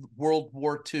of World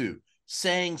War II,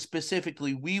 saying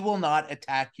specifically, we will not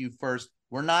attack you first.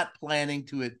 We're not planning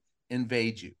to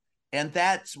invade you. And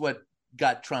that's what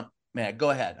got Trump Matt, go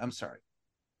ahead. I'm sorry.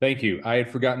 Thank you. I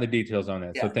had forgotten the details on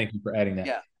that, so thank you for adding that.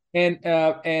 Yeah.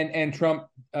 And Trump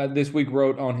this week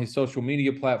wrote on his social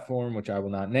media platform, which I will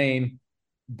not name,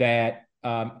 that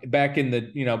back in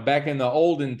the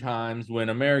olden times when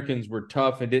Americans were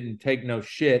tough and didn't take no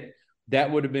shit, that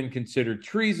would have been considered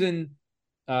treason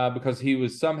because he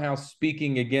was somehow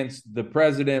speaking against the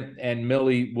president, and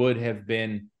Milley would have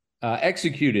been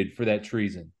executed for that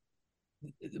treason.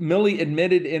 Milley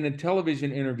admitted in a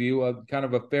television interview, a kind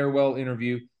of a farewell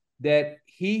interview, that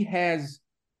he has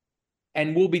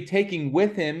and will be taking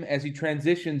with him as he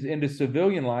transitions into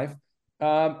civilian life,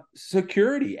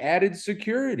 security, added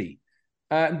security.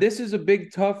 This is a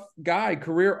big, tough guy,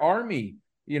 career Army.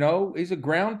 He's a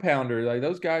ground pounder. Like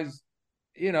those guys,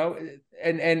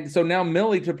 and so now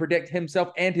Milley, to protect himself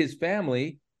and his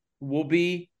family, will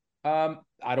be,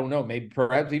 I don't know, maybe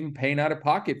perhaps even paying out of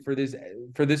pocket for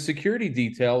this security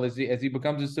detail as he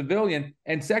becomes a civilian.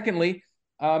 And secondly,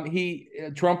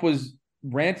 Trump was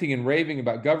ranting and raving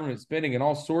about government spending and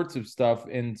all sorts of stuff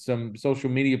in some social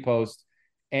media posts,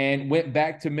 and went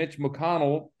back to Mitch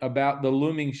McConnell about the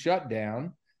looming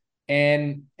shutdown,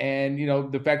 and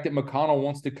the fact that McConnell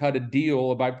wants to cut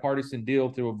a bipartisan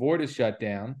deal to avoid a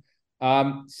shutdown.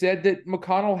 Said that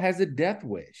McConnell has a death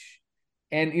wish,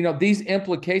 and these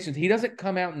implications. He doesn't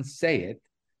come out and say it,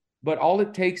 but all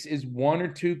it takes is one or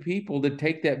two people to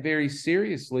take that very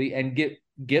seriously and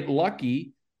get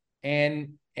lucky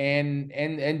and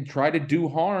try to do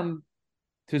harm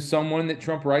to someone that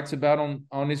Trump writes about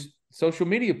on his social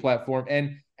media platform.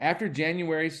 And after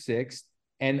January 6th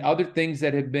and other things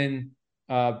that have been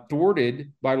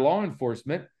thwarted by law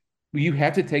enforcement, you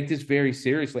have to take this very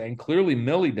seriously. And clearly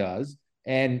Milley does.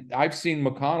 And I've seen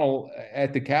McConnell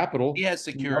at the Capitol. He has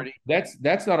security.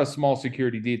 That's not a small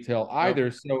security detail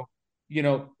either. Nope.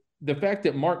 So, the fact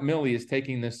that Mark Milley is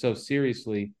taking this so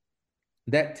seriously,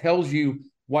 that tells you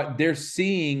what they're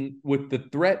seeing with the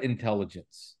threat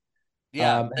intelligence.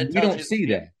 Yeah, and we don't see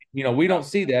that. We don't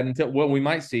see that until, we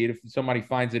might see it if somebody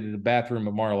finds it in the bathroom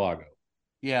at Mar-a-Lago.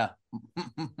 Yeah.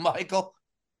 Michael?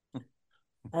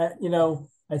 I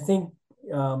think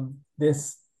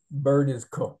this bird is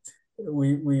cooked.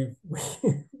 We've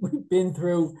been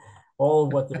through all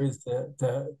of what there is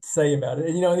to say about it.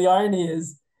 And, the irony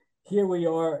is, here we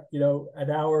are,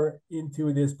 an hour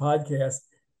into this podcast,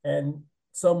 and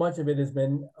so much of it has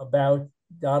been about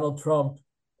Donald Trump,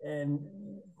 and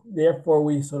therefore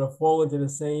we sort of fall into the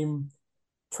same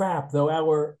trap, though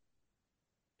our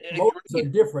motives are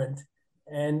different.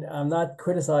 And I'm not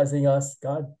criticizing us.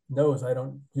 God knows I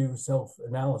don't do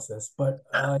self-analysis, but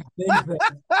I think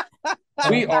that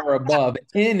we are above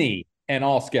any and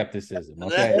all skepticism.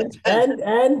 Okay,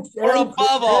 and we're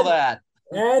above all that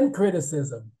and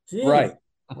criticism. Jeez.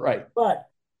 Right. But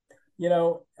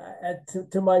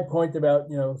to my point about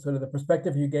sort of the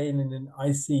perspective you gain in an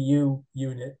ICU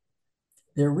unit,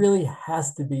 there really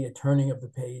has to be a turning of the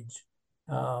page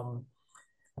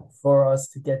for us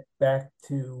to get back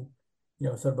to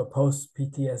sort of a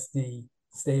post-PTSD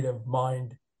state of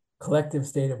mind, collective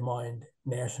state of mind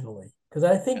nationally. Because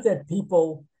I think that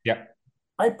people,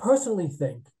 I personally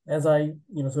think, as I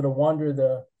sort of wander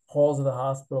the halls of the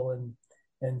hospital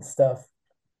and stuff,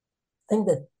 I think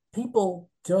that people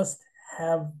just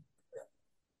have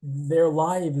their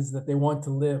lives that they want to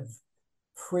live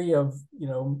free of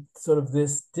sort of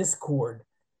this discord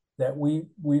that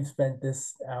we've spent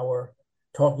this hour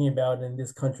talking about, and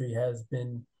this country has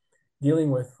been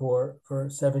dealing with for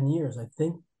 7 years. I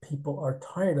think people are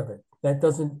tired of it. That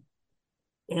doesn't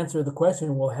answer the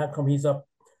question, well, how come he's up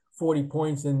 40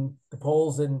 points in the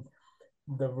polls and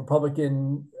the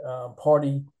Republican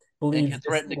Party believes he can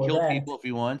threaten to kill people if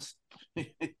he wants.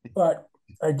 But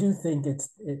I do think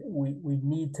we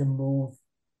need to move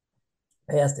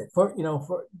past it. For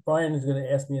Brian is going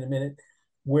to ask me in a minute,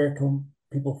 where can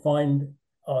people find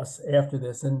us after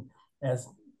this? And as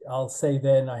I'll say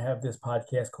then, I have this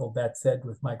podcast called That Said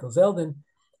with Michael Zeldin.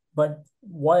 But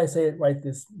why I say it right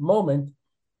this moment,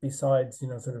 besides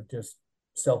sort of just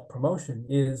self-promotion,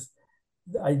 is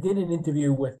I did an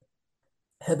interview with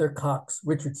Heather Cox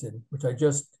Richardson, which I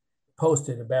just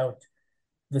posted, about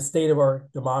the state of our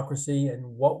democracy and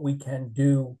what we can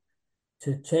do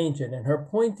to change it. And her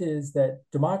point is that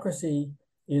democracy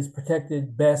is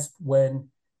protected best when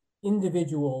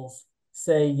individuals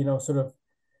say, sort of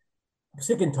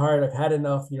sick and tired, I've had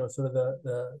enough, sort of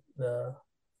the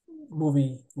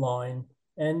movie line,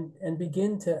 and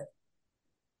begin to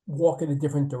walk in a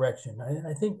different direction.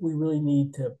 I think we really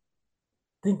need to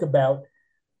think about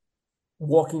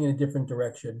walking in a different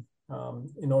direction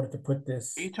in order to put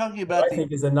this, are you talking about I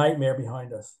think is a nightmare,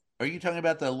 behind us. Are you talking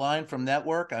about the line from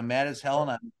Network? I'm mad as hell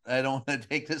and I don't want to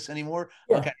take this anymore.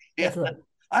 Yeah, Okay. that's Yeah. right.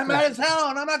 I'm mad as hell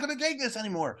and I'm not going to take this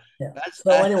anymore. Yeah. That's So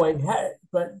anyway,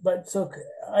 so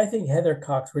I think Heather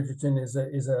Cox Richardson is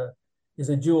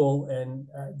a jewel, and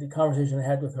the conversation I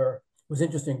had with her was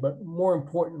interesting. But more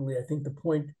importantly, I think the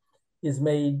point is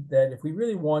made that if we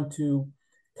really want to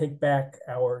take back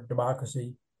our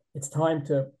democracy, it's time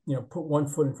to put one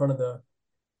foot in front of the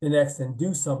next and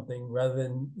do something rather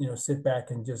than sit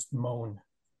back and just moan.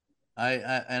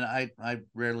 I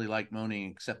rarely like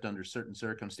moaning except under certain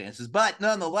circumstances, but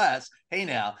nonetheless, hey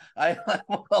now,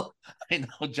 well, I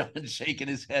know John's shaking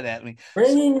his head at me.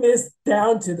 Bringing this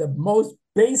down to the most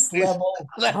base level,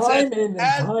 time in and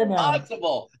time out.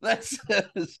 Possible.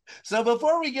 So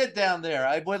before we get down there,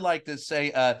 I would like to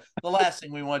say the last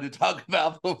thing we wanted to talk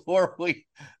about before we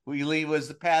leave was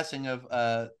the passing of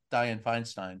Diane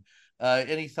Feinstein.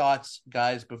 Any thoughts,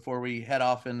 guys, before we head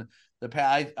off in the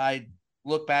past? I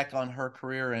look back on her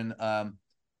career and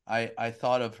I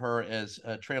thought of her as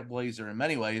a trailblazer in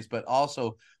many ways, but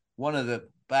also one of the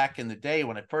back in the day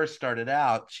when I first started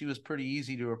out, she was pretty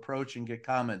easy to approach and get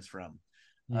comments from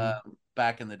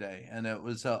back in the day. And it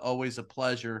was always a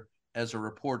pleasure as a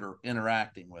reporter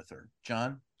interacting with her.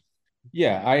 John?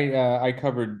 Yeah, I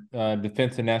covered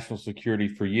defense and national security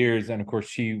for years, and of course,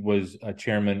 she was a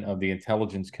chairman of the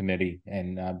Intelligence Committee,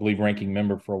 and I believe ranking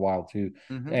member for a while too.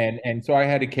 Mm-hmm. And so I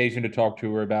had occasion to talk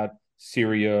to her about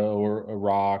Syria or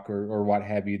Iraq or what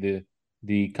have you,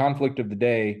 the conflict of the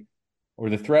day or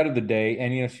the threat of the day.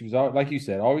 And she was, like you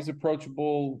said, always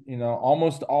approachable.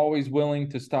 Almost always willing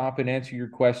to stop and answer your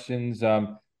questions.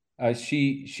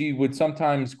 She would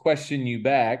sometimes question you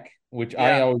back, which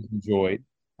I always enjoyed.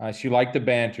 She liked the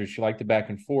banter. She liked the back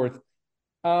and forth.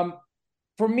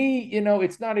 For me,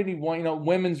 it's not any one,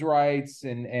 women's rights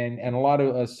and a lot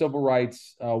of civil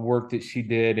rights work that she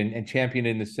did and championed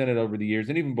in the Senate over the years.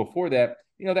 And even before that,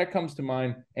 that comes to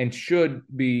mind and should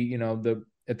be,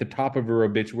 at the top of her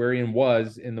obituary and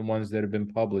was in the ones that have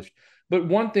been published. But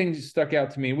one thing stuck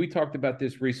out to me, and we talked about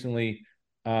this recently,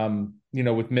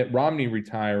 with Mitt Romney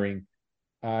retiring.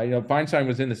 Feinstein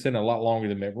was in the Senate a lot longer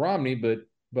than Mitt Romney,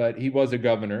 but he was a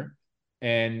governor.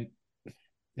 And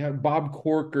Bob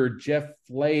Corker, Jeff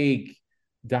Flake,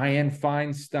 Diane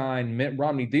Feinstein, Mitt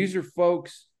Romney, these are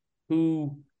folks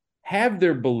who have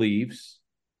their beliefs,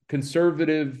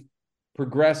 conservative,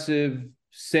 progressive,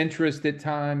 centrist at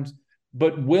times,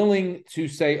 but willing to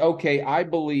say, okay, I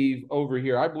believe over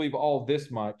here, I believe all this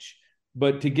much,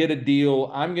 but to get a deal,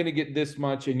 I'm going to get this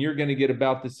much and you're going to get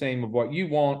about the same of what you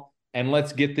want. And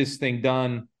let's get this thing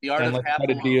done. The art and of let's cut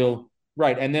a deal.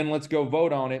 Right. And then let's go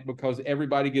vote on it because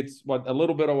everybody gets a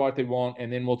little bit of what they want.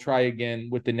 And then we'll try again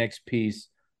with the next piece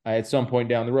at some point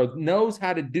down the road. Knows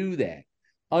how to do that.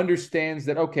 Understands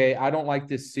that, okay, I don't like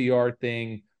this CR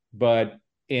thing, but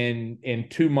in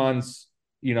 2 months,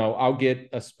 I'll get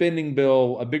a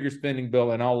bigger spending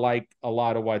bill, and I'll like a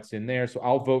lot of what's in there. So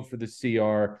I'll vote for the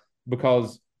CR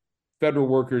because federal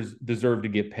workers deserve to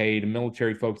get paid and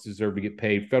military folks deserve to get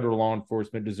paid. Federal law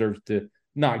enforcement deserves to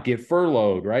not get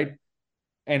furloughed, right?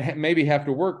 And maybe have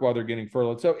to work while they're getting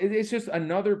furloughed. So it's just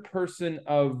another person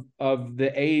of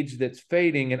the age that's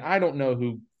fading. And I don't know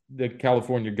who the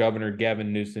California governor,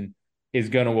 Gavin Newsom, is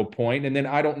going to appoint. And then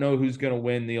I don't know who's going to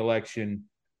win the election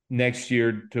next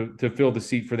year to fill the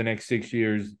seat for the next 6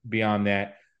 years beyond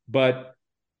that. But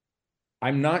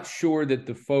I'm not sure that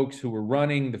the folks who are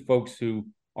running, the folks who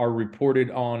are reported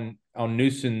on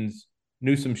Newsom's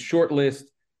short list,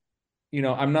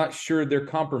 I'm not sure they're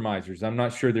compromisers. I'm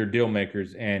not sure they're deal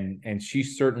makers. And she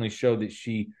certainly showed that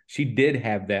she did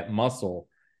have that muscle,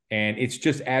 and it's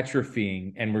just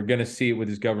atrophying. And we're going to see it with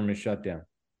his government shutdown.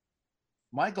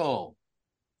 Michael.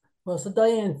 Well, so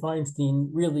Diane Feinstein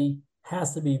really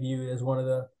has to be viewed as one of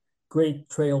the great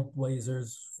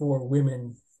trailblazers for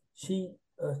women. She,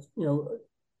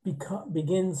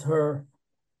 begins her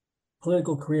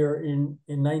political career in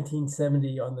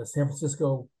 1970 on the San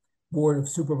Francisco Board of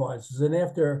Supervisors, and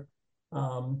after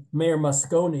Mayor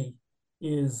Moscone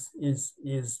is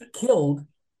killed,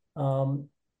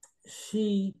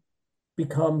 she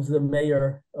becomes the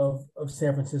mayor of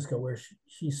San Francisco, where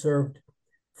she served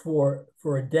for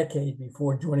a decade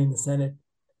before joining the Senate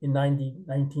in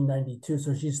 1992.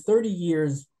 So she's 30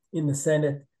 years in the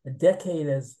Senate, a decade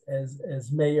as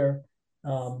mayor,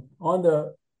 on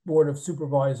the Board of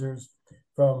Supervisors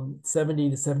from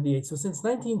 70 to 78. So since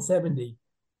 1970,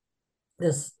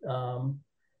 this Diane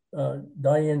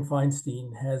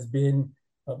Feinstein has been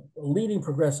a leading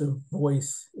progressive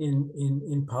voice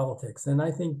in politics. And I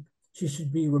think she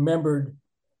should be remembered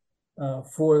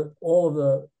for all of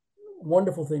the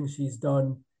wonderful things she's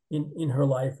done in her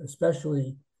life,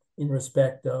 especially in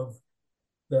respect of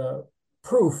the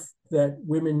proof that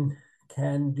women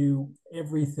can do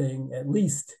everything at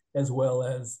least as well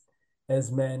as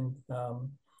men.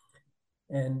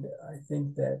 And I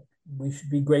think that we should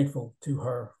be grateful to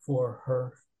her for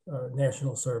her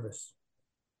national service.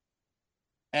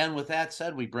 And with that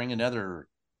said, we bring another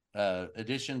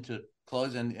addition to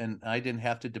close, and I didn't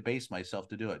have to debase myself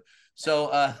to do it.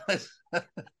 So,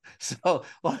 so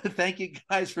well, thank you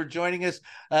guys for joining us.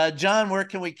 John, where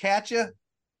can we catch you?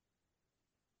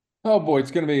 Oh boy,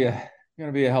 it's going to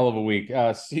be a hell of a week.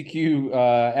 CQ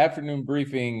afternoon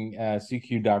briefing,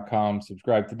 CQ.com.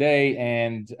 Subscribe today,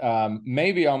 and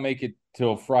maybe I'll make it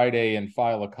till Friday and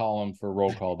file a column for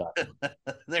Roll Call.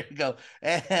 There you go.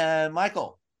 And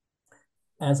Michael.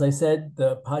 As I said,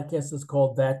 the podcast is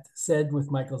called That Said with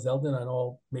Michael Zeldin on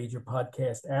all major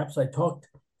podcast apps. I talked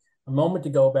a moment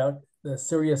ago about the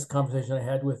serious conversation I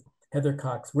had with Heather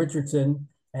Cox Richardson.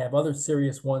 I have other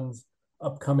serious ones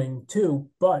upcoming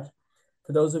too. But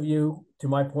for those of you, to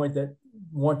my point, that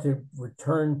want to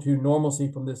return to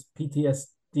normalcy from this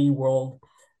PTSD world,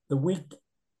 the week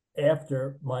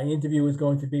after, my interview is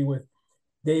going to be with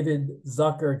David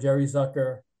Zucker, Jerry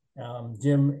Zucker,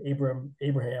 Jim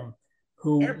Abraham,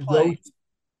 who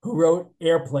wrote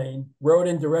Airplane, wrote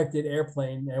and directed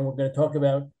Airplane, and we're going to talk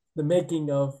about the making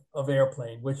of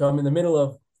Airplane, which I'm in the middle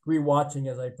of rewatching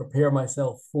as I prepare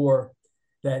myself for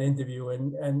that interview.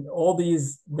 And all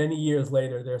these many years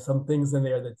later, there are some things in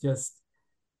there that just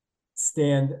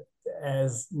stand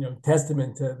as, you know,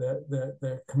 testament to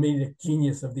the comedic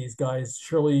genius of these guys.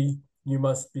 Shirley, you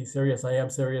must be serious. I am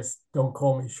serious. Don't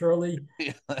call me Shirley.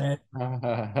 And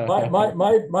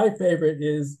my favorite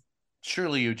is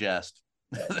Surely you jest.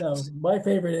 No, my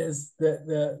favorite is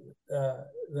the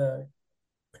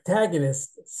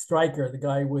protagonist, Stryker, the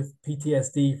guy with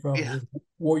PTSD from his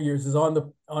war years, is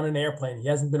on an airplane. He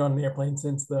hasn't been on an airplane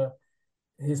since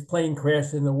his plane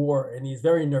crashed in the war, and he's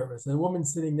very nervous. And the woman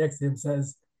sitting next to him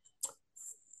says,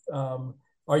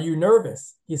 "Are you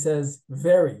nervous?" He says,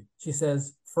 "Very." She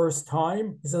says, "First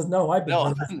time?" He says, "No, I've been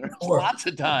nervous before." Lots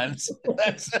of times.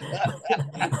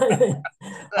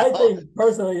 I think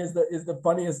personally is the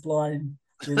funniest line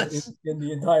in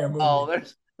the entire movie. Oh,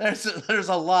 there's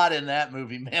a lot in that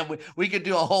movie, man. We could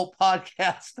do a whole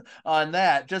podcast on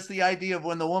that. Just the idea of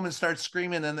when the woman starts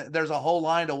screaming and there's a whole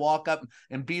line to walk up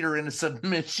and beat her into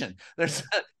submission. There's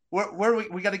where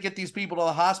we got to get these people to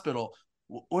the hospital.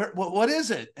 What is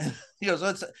it? He goes,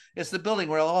 it's the building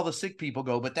where all the sick people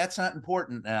go, but that's not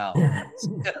important now.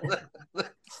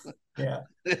 Yeah.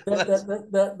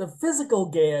 The physical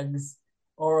gags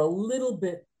are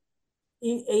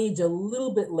age a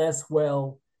little bit less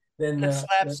well than the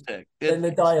slapstick. Than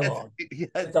the dialogue.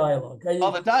 The dialogue.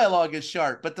 Oh, the dialogue is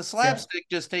sharp, but the slapstick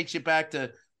just takes you back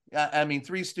to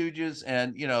Three Stooges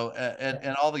and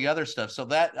and all the other stuff. So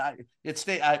that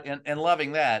and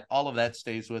loving that, all of that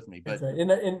stays with me. But right.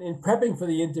 In prepping for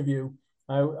the interview,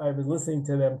 I was listening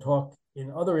to them talk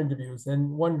in other interviews,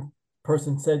 and one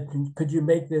person said, "Could you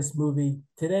make this movie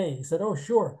today?" He said, "Oh,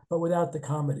 sure, but without the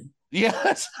comedy."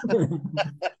 Yes.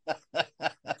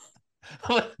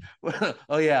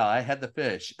 Oh yeah, I had the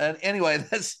fish. And anyway,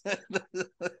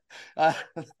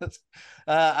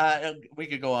 we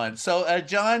could go on. So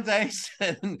John, thanks,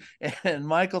 and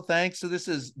Michael, thanks. So this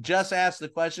is Just Ask the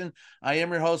Question. I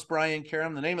am your host, Brian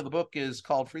Karam. The name of the book is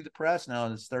called Free the Press, now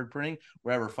in its third printing,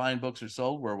 wherever fine books are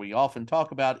sold, where we often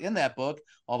talk about in that book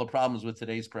all the problems with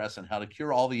today's press and how to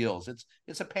cure all the ills.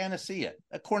 It's a panacea,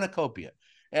 a cornucopia.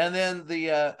 And then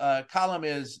the column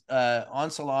is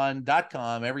on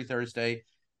salon.com every Thursday,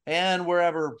 and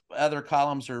wherever other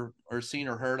columns are seen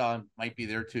or heard on might be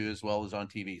there too, as well as on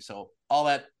TV. So all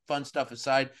that fun stuff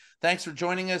aside, thanks for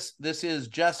joining us. This is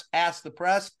Just Ask the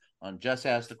Press on Just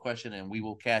Ask the Question, and we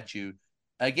will catch you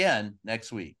again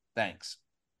next week. Thanks.